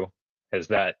filtered through? Has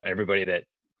that everybody that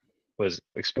was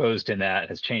exposed in that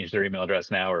has changed their email address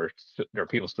now, or are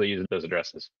people still using those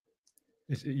addresses?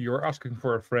 You're asking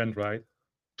for a friend, right?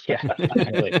 Yeah,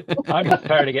 really. I'm just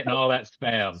tired of getting all that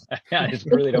spam. I just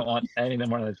really don't want anything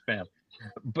more than spam.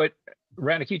 But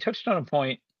Rannick, you touched on a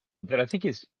point that I think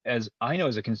is, as I know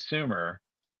as a consumer,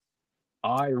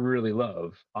 I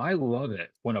love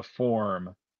it when a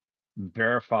form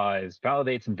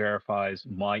validates and verifies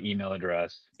my email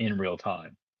address in real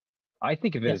time. I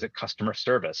think of it Yeah. as a customer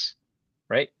service,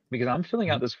 right? Because I'm filling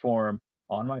out this form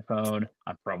on my phone.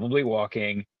 I'm probably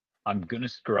walking. I'm going to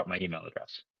screw up my email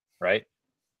address, right?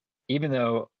 Even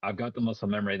though I've got the muscle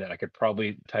memory that I could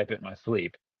probably type it in my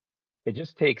sleep, it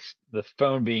just takes the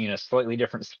phone being in a slightly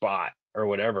different spot or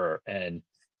whatever, and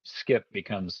skip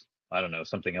becomes, I don't know,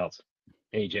 something else.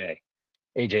 AJ,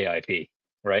 AJIP,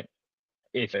 right?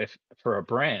 If for a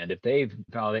brand, if they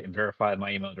validate and verify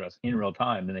my email address in real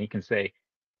time, then they can say,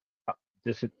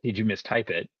 did you mistype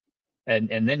it? And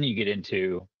then you get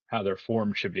into how their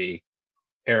form should be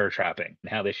error trapping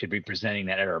and how they should be presenting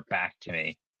that error back to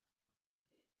me.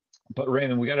 But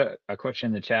Raymond, we got a question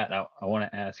in the chat. And I want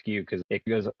to ask you because it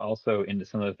goes also into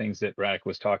some of the things that Radic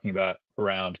was talking about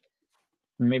around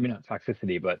maybe not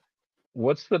toxicity, but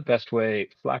what's the best way?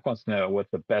 Slack wants to know what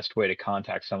the best way to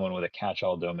contact someone with a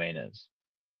catch-all domain is.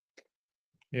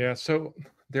 Yeah, so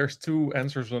there's two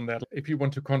answers on that. If you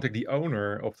want to contact the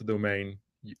owner of the domain,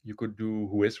 you could do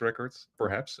whois records,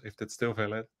 perhaps, if that's still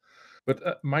valid.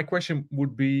 But my question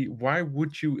would be, why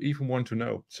would you even want to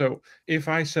know? So if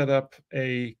I set up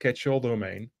a catch-all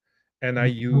domain and I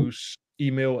use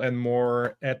email and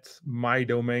more at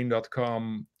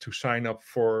mydomain.com to sign up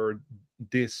for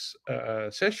this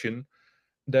session,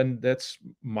 then that's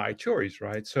my choice,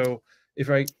 right? So if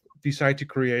I decide to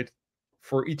create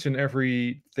for each and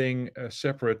every thing a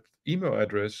separate email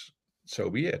address, so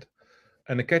be it.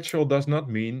 And the catch-all does not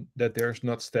mean that there's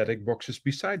not static boxes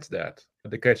besides that.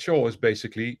 The catch-all is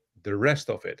basically the rest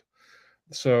of it.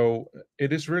 So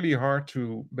it is really hard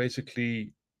to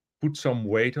basically put some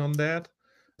weight on that.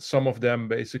 Some of them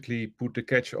basically put the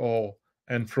catch-all,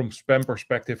 and from spam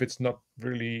perspective, it's not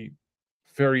really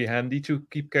very handy to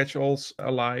keep catch-alls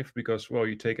alive because, well,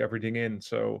 you take everything in.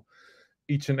 So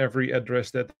each and every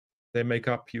address that they make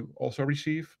up, you also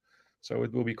receive. So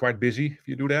it will be quite busy if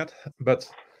you do that. But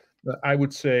I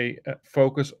would say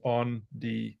focus on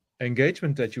the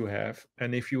engagement that you have.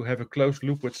 And if you have a close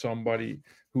loop with somebody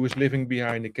who is living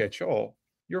behind a catch-all,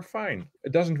 you're fine.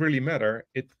 It doesn't really matter.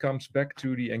 It comes back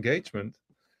to the engagement.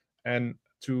 And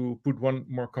to put one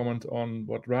more comment on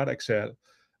what Radek said,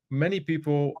 many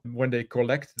people, when they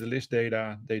collect the list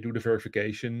data, they do the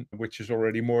verification, which is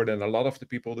already more than a lot of the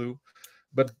people do.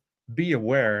 But be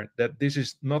aware that this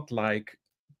is not like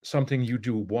something you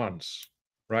do once,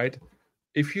 right?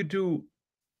 If you do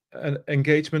an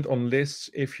engagement on lists,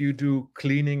 if you do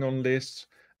cleaning on lists,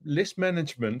 list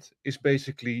management is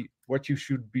basically what you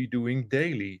should be doing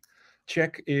daily.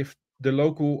 Check if the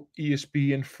local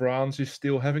ESP in France is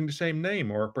still having the same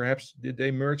name, or perhaps did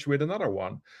they merge with another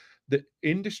one. The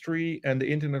industry and the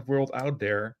internet world out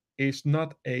there is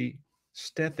not a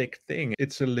static thing,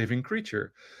 it's a living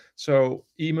creature. So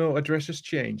email addresses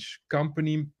change,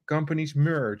 companies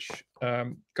merge,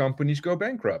 companies go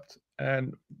bankrupt,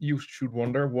 and you should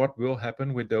wonder what will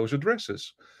happen with those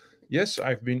addresses. Yes,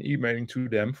 I've been emailing to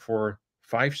them for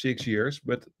 5, 6 years,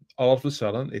 but all of a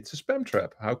sudden it's a spam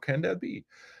trap. How can that be?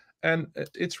 And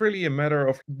it's really a matter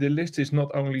of the list is not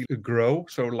only a grow,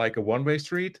 so like a one-way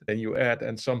street, then you add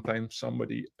and sometimes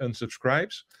somebody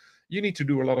unsubscribes. You need to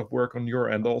do a lot of work on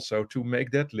your end also to make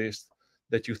that list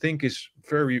that you think is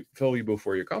very valuable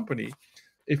for your company.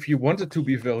 If you want it to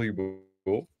be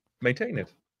valuable, maintain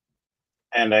it.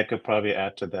 And I could probably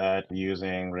add to that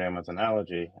using Raymond's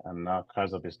analogy, and now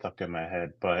cars will be stuck in my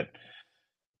head. But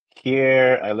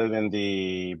here, I live in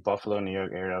the Buffalo, New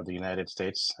York area of the United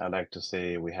States. I like to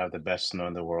say we have the best snow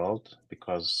in the world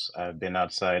because I've been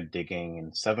outside digging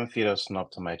in 7 feet of snow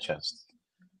up to my chest.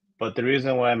 But the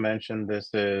reason why I mentioned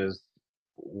this is,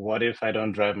 what if I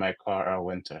don't drive my car all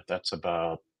winter? That's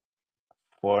about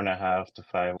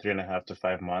 3.5 to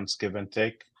 5 months, give and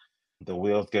take. The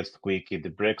wheels get squeaky, the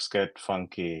brakes get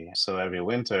funky. So every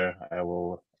winter, I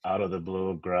will, out of the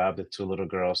blue, grab the two little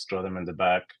girls, throw them in the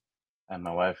back. And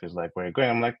my wife is like, "Where are you going?"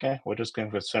 I'm like, we're just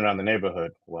going for a spin around the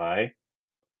neighborhood. Why?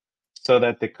 So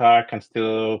that the car can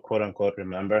still, quote unquote,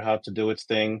 remember how to do its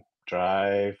thing,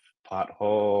 drive,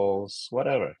 potholes,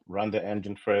 whatever, run the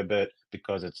engine for a bit,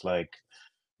 because it's like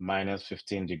minus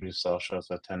 15 degrees Celsius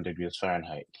or 10 degrees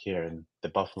Fahrenheit here in the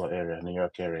Buffalo area, New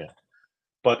York area.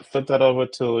 But flip that over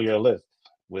to your list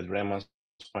with Raymond's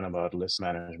point about list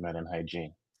management and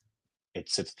hygiene. It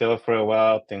sits still for a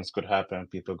while, things could happen,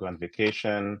 people go on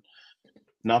vacation.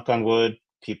 Knock on wood,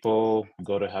 people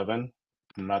go to heaven.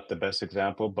 Not the best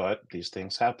example, but these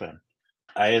things happen.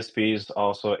 ISPs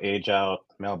also age out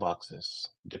mailboxes,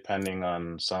 depending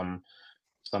on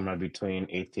somewhere between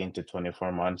 18 to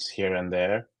 24 months here and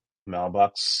there.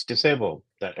 Mailbox disabled,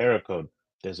 that error code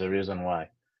There's a reason why.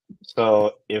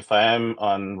 So if I am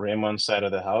on Raymond's side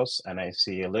of the house and I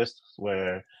see a list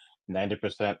where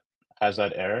 90% has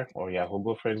that error, or Yahoo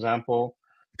Go, for example,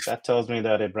 that tells me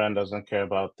that a brand doesn't care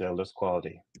about their list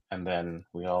quality. And then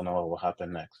we all know what will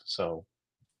happen next. So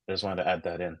I just wanted to add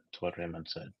that in to what Raymond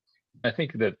said. I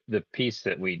think that the piece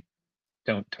that we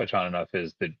don't touch on enough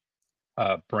is the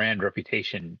brand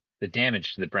reputation, the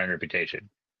damage to the brand reputation.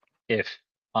 If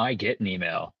I get an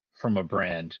email from a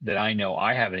brand that I know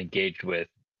I haven't engaged with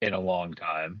in a long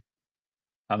time,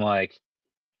 I'm like,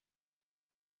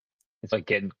 it's like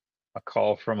getting a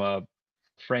call from a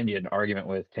friend you had an argument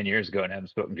with 10 years ago and haven't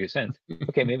spoken to since.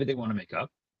 Okay, maybe they want to make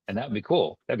up, and that would be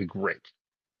cool. That'd be great.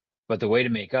 But the way to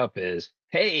make up is,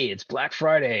 hey, it's Black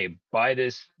Friday. Buy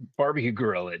this barbecue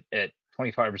grill at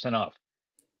 25% off.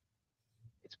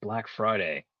 It's Black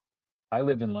Friday. I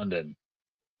live in London.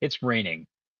 It's raining.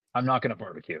 I'm not going to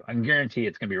barbecue. I can guarantee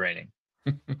it's going to be raining,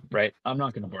 right? I'm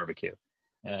not going to barbecue.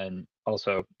 And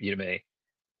also, you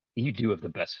do have the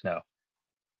best snow.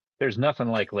 There's nothing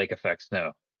like lake effect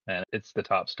snow, and it's the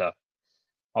top stuff.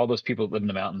 All those people that live in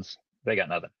the mountains, they got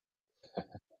nothing.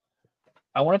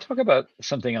 I want to talk about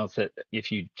something else that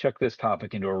if you chuck this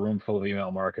topic into a room full of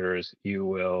email marketers, you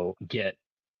will get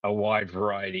a wide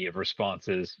variety of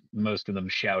responses, most of them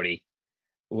shouty.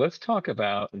 Let's talk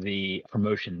about the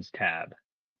promotions tab.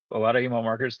 A lot of email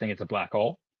marketers think it's a black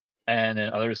hole, and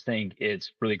then others think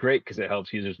it's really great because it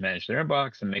helps users manage their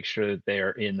inbox and make sure that they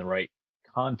are in the right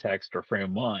context or frame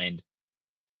of mind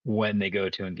when they go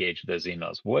to engage with those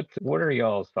emails. What are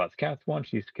y'all's thoughts? Kath, why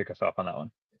don't you kick us off on that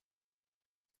one?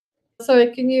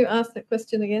 Sorry, can you ask that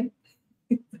question again?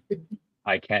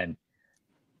 I can.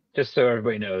 Just so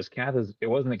everybody knows, it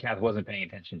wasn't that Kath wasn't paying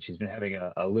attention. She's been having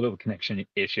a little connection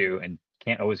issue and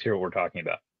can't always hear what we're talking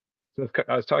about. So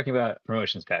I was talking about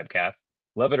promotions tab, Kath.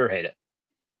 Love it or hate it?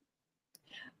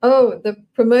 Oh, the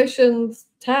promotions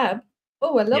tab.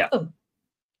 Oh, I love Yeah. them.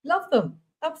 Love them.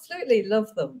 Absolutely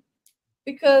love them.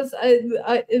 Because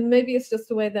and maybe it's just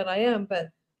the way that I am, but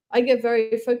I get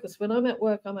very focused. When I'm at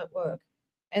work, I'm at work.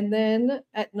 And then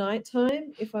at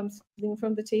nighttime, if I'm sitting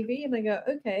from the TV and I go,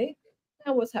 okay,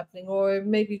 now what's happening? Or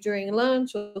maybe during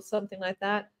lunch or something like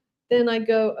that, then I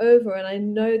go over and I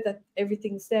know that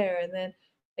everything's there. And then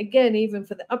again, even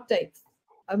for the updates,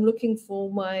 I'm looking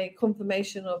for my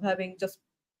confirmation of having just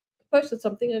posted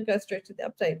something and go straight to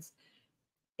the updates.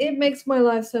 It makes my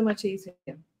life so much easier.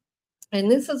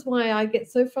 And this is why I get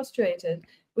so frustrated.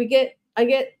 I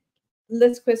get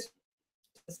less questions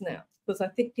now because I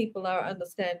think people are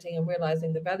understanding and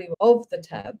realizing the value of the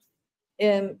tabs.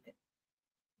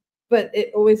 But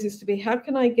it always used to be, how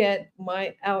can I get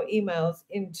our emails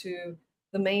into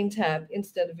the main tab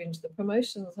instead of into the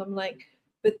promotions? I'm like,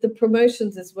 but the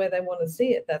promotions is where they want to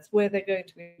see it. That's where they're going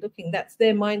to be looking. That's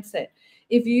their mindset.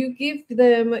 If you give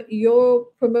them your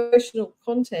promotional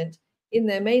content in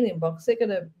their main inbox, they're going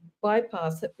to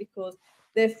bypass it because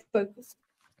they're focused.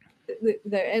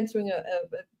 They're answering a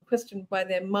question by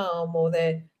their mom, or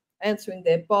they're answering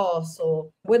their boss, or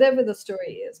whatever the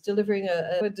story is, delivering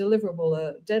a deliverable,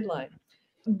 a deadline.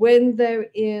 When they're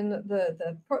in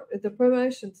the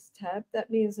promotions tab, that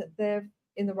means that they're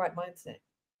in the right mindset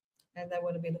and they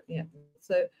want to be looking at them.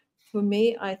 So for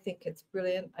me, I think it's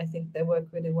brilliant. I think they work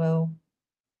really well.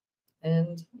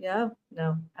 And yeah,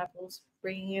 now Apple's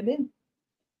bringing it in.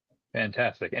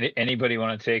 Fantastic. Anybody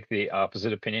want to take the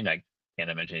opposite opinion? I can't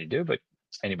imagine you do, but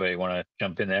anybody want to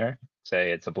jump in there?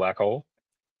 Say it's a black hole?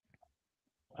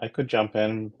 I could jump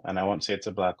in, and I won't say it's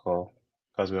a black hole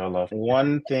because we all love.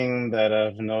 One thing that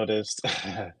I've noticed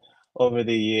over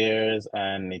the years,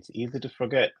 and it's easy to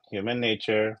forget, human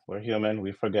nature, we're human,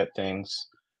 we forget things,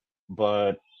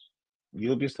 but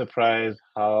you'll be surprised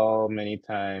how many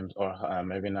times, or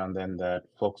every now and then, that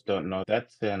folks don't know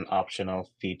that's an optional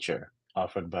feature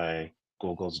offered by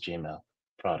Google's Gmail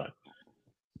product.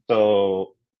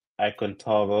 So I can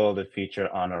toggle the feature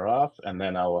on or off, and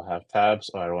then I will have tabs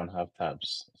or I won't have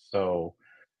tabs. So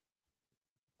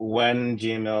when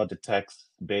Gmail detects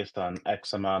based on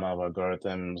X amount of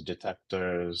algorithms,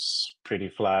 detectors, pretty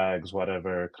flags,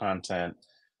 whatever content,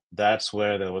 that's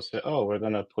where they will say, oh, we're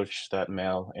going to push that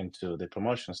mail into the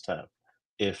promotions tab.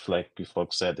 If, like you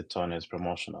folks said, the tone is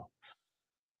promotional.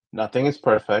 Nothing is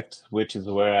perfect, which is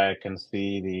where I can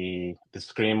see the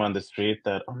scream on the street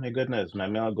that, oh my goodness, my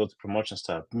mail goes to promotions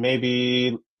tab.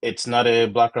 Maybe it's not a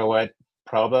black or white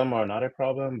problem or not a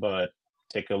problem, but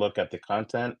take a look at the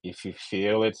content. If you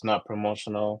feel it's not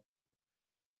promotional,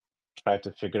 try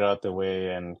to figure out the way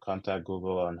and contact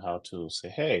Google on how to say,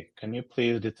 hey, can you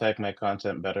please detect my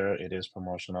content better? It is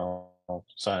promotional,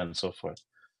 so on and so forth.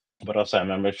 But also, I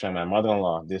remember showing my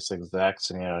mother-in-law this exact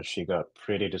scenario. She got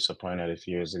pretty disappointed a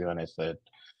few years ago, and I said,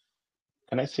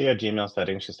 "Can I see your Gmail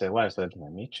settings?" She said, "Why?" I said,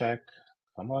 "Let me check."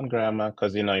 Come on, Grandma,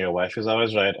 because you know your wife is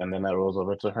always right. And then I rolls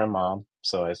over to her mom.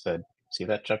 So I said, "See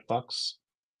that checkbox?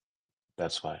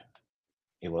 That's why."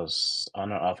 It was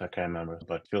on or off, I can't remember,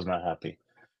 but she was not happy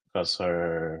because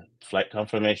her flight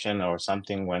confirmation or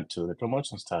something went to the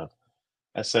promotions tab.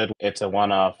 I said, it's a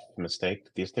one-off mistake.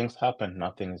 These things happen.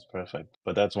 Nothing is perfect.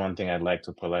 But that's one thing I'd like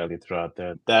to politely throw out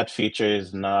there. That feature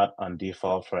is not on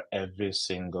default for every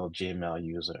single Gmail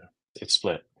user. It's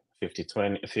split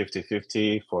 50-20,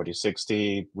 50-50,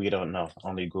 40-60. We don't know.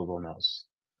 Only Google knows.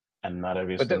 And not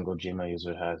every But single Gmail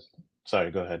user has.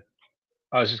 Sorry, go ahead.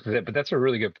 I was just gonna say, but that's a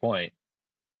really good point,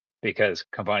 because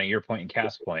combining your point and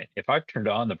Cass' point, if I've turned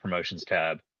on the promotions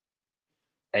tab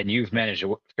and you've managed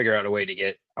to figure out a way to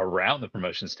get around the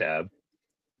promotions tab,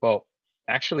 well,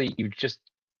 actually, you've just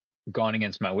gone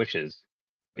against my wishes.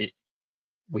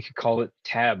 We could call it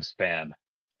tab spam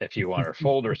if you want, or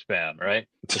folder spam, right?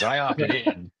 Because I opted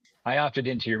in. I opted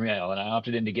into your mail, and I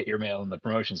opted in to get your mail in the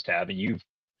promotions tab, and you've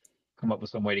come up with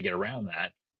some way to get around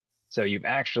that. So you've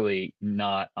actually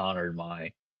not honored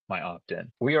my opt-in.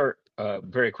 We are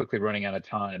very quickly running out of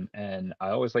time, and I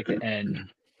always like to end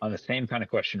on the same kind of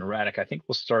question. Radek, I think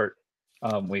we'll start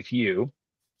with you.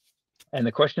 And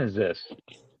the question is this: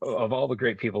 of all the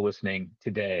great people listening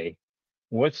today,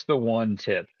 what's the one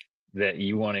tip that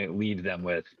you want to leave them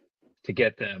with to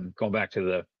get them going back to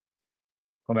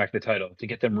the title, to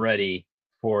get them ready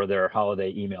for their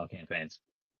holiday email campaigns?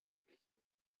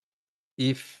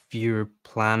 If you're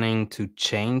planning to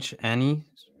change any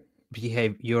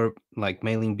your like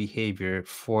mailing behavior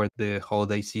for the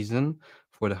holiday season,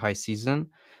 for the high season,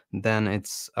 then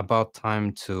it's about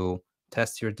time to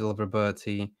test your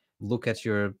deliverability, look at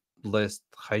your list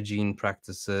hygiene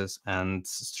practices, and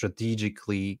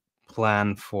strategically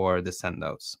plan for the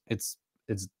sendouts.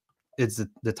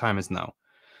 The time is now.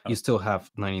 You still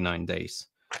have 99 days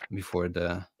before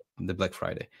the Black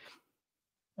Friday.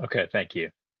 Okay, thank you.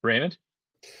 Raymond?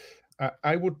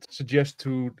 I would suggest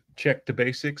to check the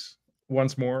basics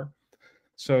once more.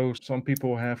 So some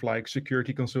people have like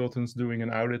security consultants doing an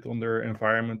audit on their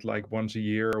environment like once a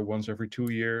year or once every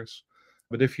 2 years.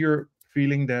 But if you're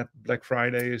feeling that Black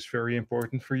Friday is very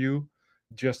important for you,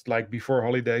 just like before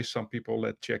holidays, some people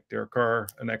let check their car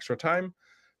an extra time.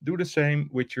 Do the same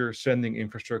with your sending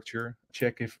infrastructure.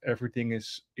 Check if everything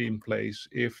is in place,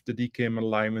 if the DKIM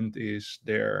alignment is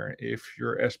there, if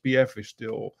your SPF is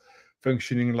still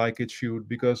functioning like it should,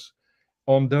 because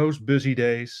on those busy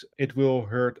days, it will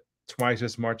hurt twice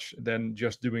as much than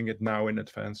just doing it now in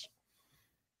advance.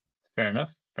 Fair enough.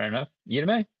 Fair enough.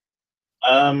 Yidame?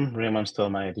 Raymond stole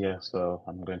my idea, so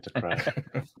I'm going to cry.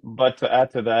 But to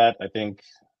add to that, I think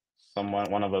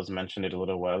one of us mentioned it a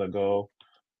little while ago.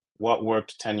 What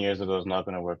worked 10 years ago is not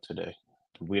going to work today.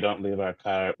 We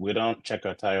don't check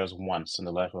our tires once in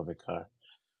the life of a car.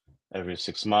 Every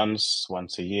 6 months,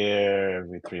 once a year,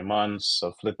 every 3 months.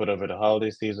 So flip it over to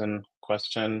holiday season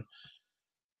question.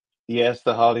 Yes,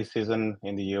 the holiday season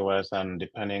in the US, and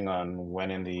depending on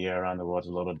when in the year around the world, is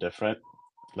a little different.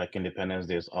 Like Independence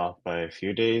Day is off by a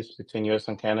few days between US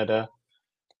and Canada,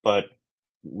 but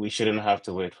we shouldn't have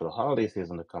to wait for the holiday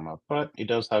season to come up. But it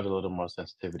does have a little more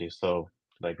sensitivity. So,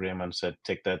 like Raymond said,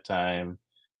 take that time,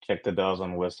 check the bells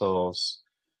and whistles,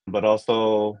 but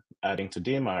also adding to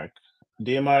DMARC.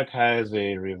 DMARC has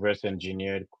a reverse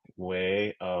engineered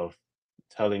way of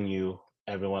telling you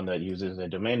everyone that uses a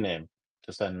domain name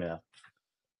to send mail.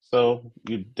 So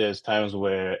there's times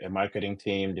where a marketing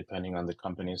team, depending on the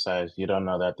company size, you don't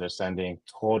know that they're sending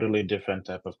totally different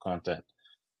type of content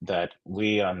that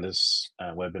we on this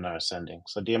webinar are sending.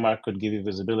 So DMR could give you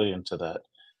visibility into that.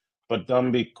 But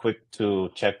don't be quick to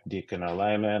check DKIM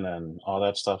alignment and all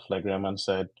that stuff like Raymond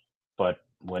said. But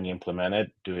when you implement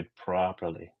it, do it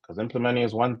properly. Because implementing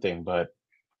is one thing, but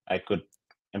I could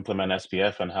implement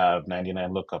SPF and have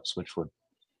 99 lookups, which would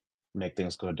make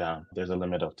things go down. There's a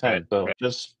limit of 10. So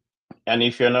just, and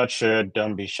if you're not sure,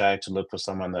 don't be shy to look for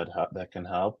someone that can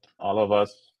help. All of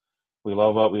us, we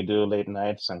love what we do, late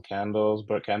nights and candle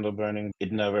burning.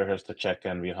 It never hurts to check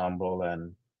and be humble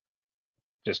and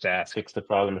Just ask. fix the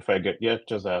problem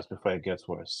just ask before it gets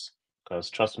worse. Because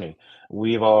trust me,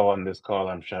 we've all on this call,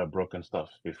 I'm sure, broken stuff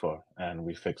before and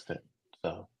we fixed it.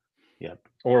 So, yep.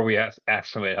 Or we ask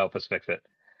somebody to help us fix it.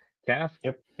 Kath?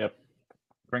 Yep.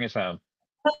 Bring us home.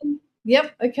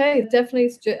 Yep. Okay.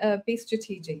 Definitely be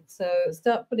strategic. So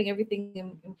start putting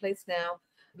everything in place now.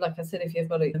 Like I said, if you've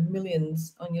got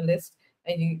millions on your list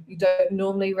and you don't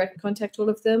normally contact all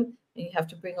of them, and you have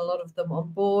to bring a lot of them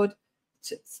on board,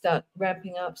 to start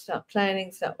ramping up, start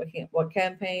planning, start looking at what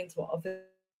campaigns, what offers,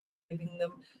 giving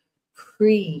them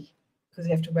because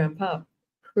you have to ramp up,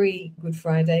 pre-Good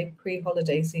Friday,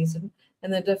 pre-holiday season.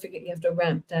 And then don't forget you have to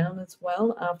ramp down as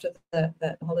well after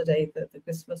that holiday, the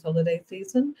Christmas holiday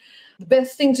season. The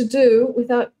best thing to do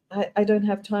without, I don't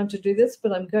have time to do this,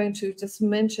 but I'm going to just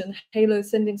mention Halo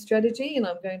sending strategy, and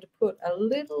I'm going to put a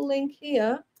little link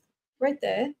here, right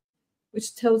there,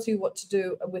 which tells you what to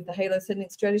do with the Halo sending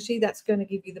strategy. That's going to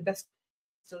give you the best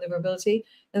deliverability.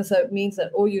 And so it means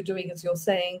that all you're doing is you're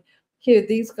saying, here,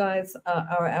 these guys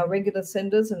are our regular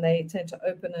senders, and they tend to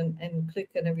open and click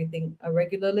and everything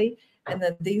regularly. And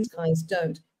then these guys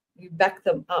don't. You back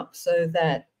them up so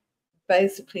that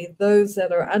basically those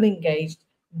that are unengaged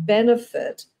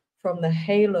benefit from the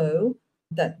halo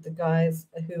that the guys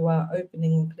who are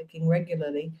opening and clicking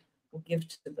regularly will give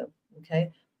to them.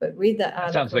 Okay, but read that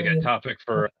article. Sounds like a topic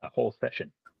for a whole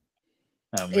session.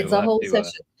 It's a whole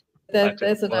session. We'll have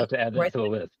to add that to the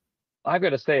list. I've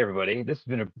got to say, everybody, this has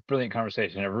been a brilliant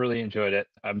conversation. I really enjoyed it.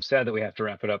 I'm sad that we have to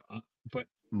wrap it up. But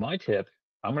my tip,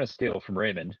 I'm going to steal from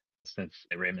Raymond, since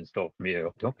Raymond stole from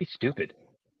you. Don't be stupid.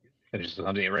 It's just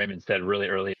something that Raymond said really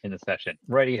early in the session.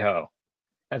 Righty ho.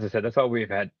 As I said, that's all we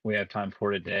have time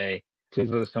for today. Please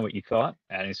let us know what you thought,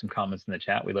 adding some comments in the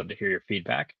chat. We'd love to hear your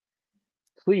feedback.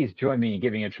 Please join me in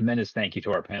giving a tremendous thank you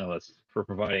to our panelists for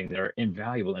providing their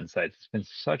invaluable insights. It's been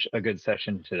such a good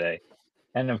session today.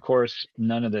 And of course,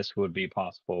 none of this would be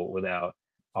possible without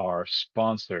our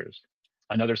sponsors.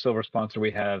 Another silver sponsor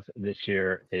we have this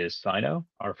year is Sino.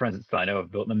 Our friends at Sino have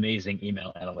built an amazing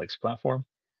email analytics platform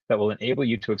that will enable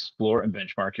you to explore and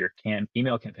benchmark your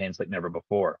email campaigns like never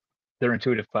before. Their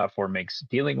intuitive platform makes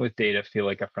dealing with data feel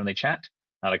like a friendly chat,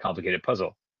 not a complicated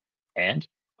puzzle. And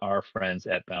our friends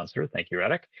at Bouncer, thank you,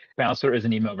 Radek. Bouncer is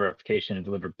an email verification and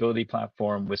deliverability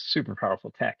platform with super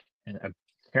powerful tech and a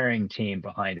caring team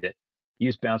behind it.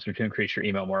 Use Bouncer to increase your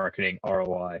email marketing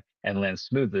ROI and land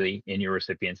smoothly in your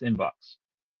recipient's inbox.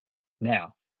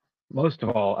 Now, most of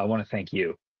all, I want to thank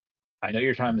you. I know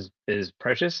your time is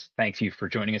precious. Thank you for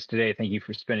joining us today. Thank you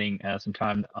for spending some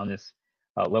time on this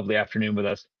lovely afternoon with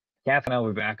us. Kath and I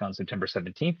will be back on September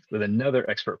 17th with another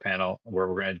expert panel where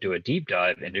we're going to do a deep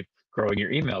dive into growing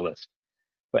your email list.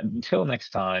 But until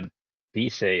next time, be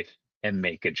safe and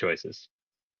make good choices.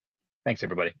 Thanks,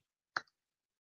 everybody.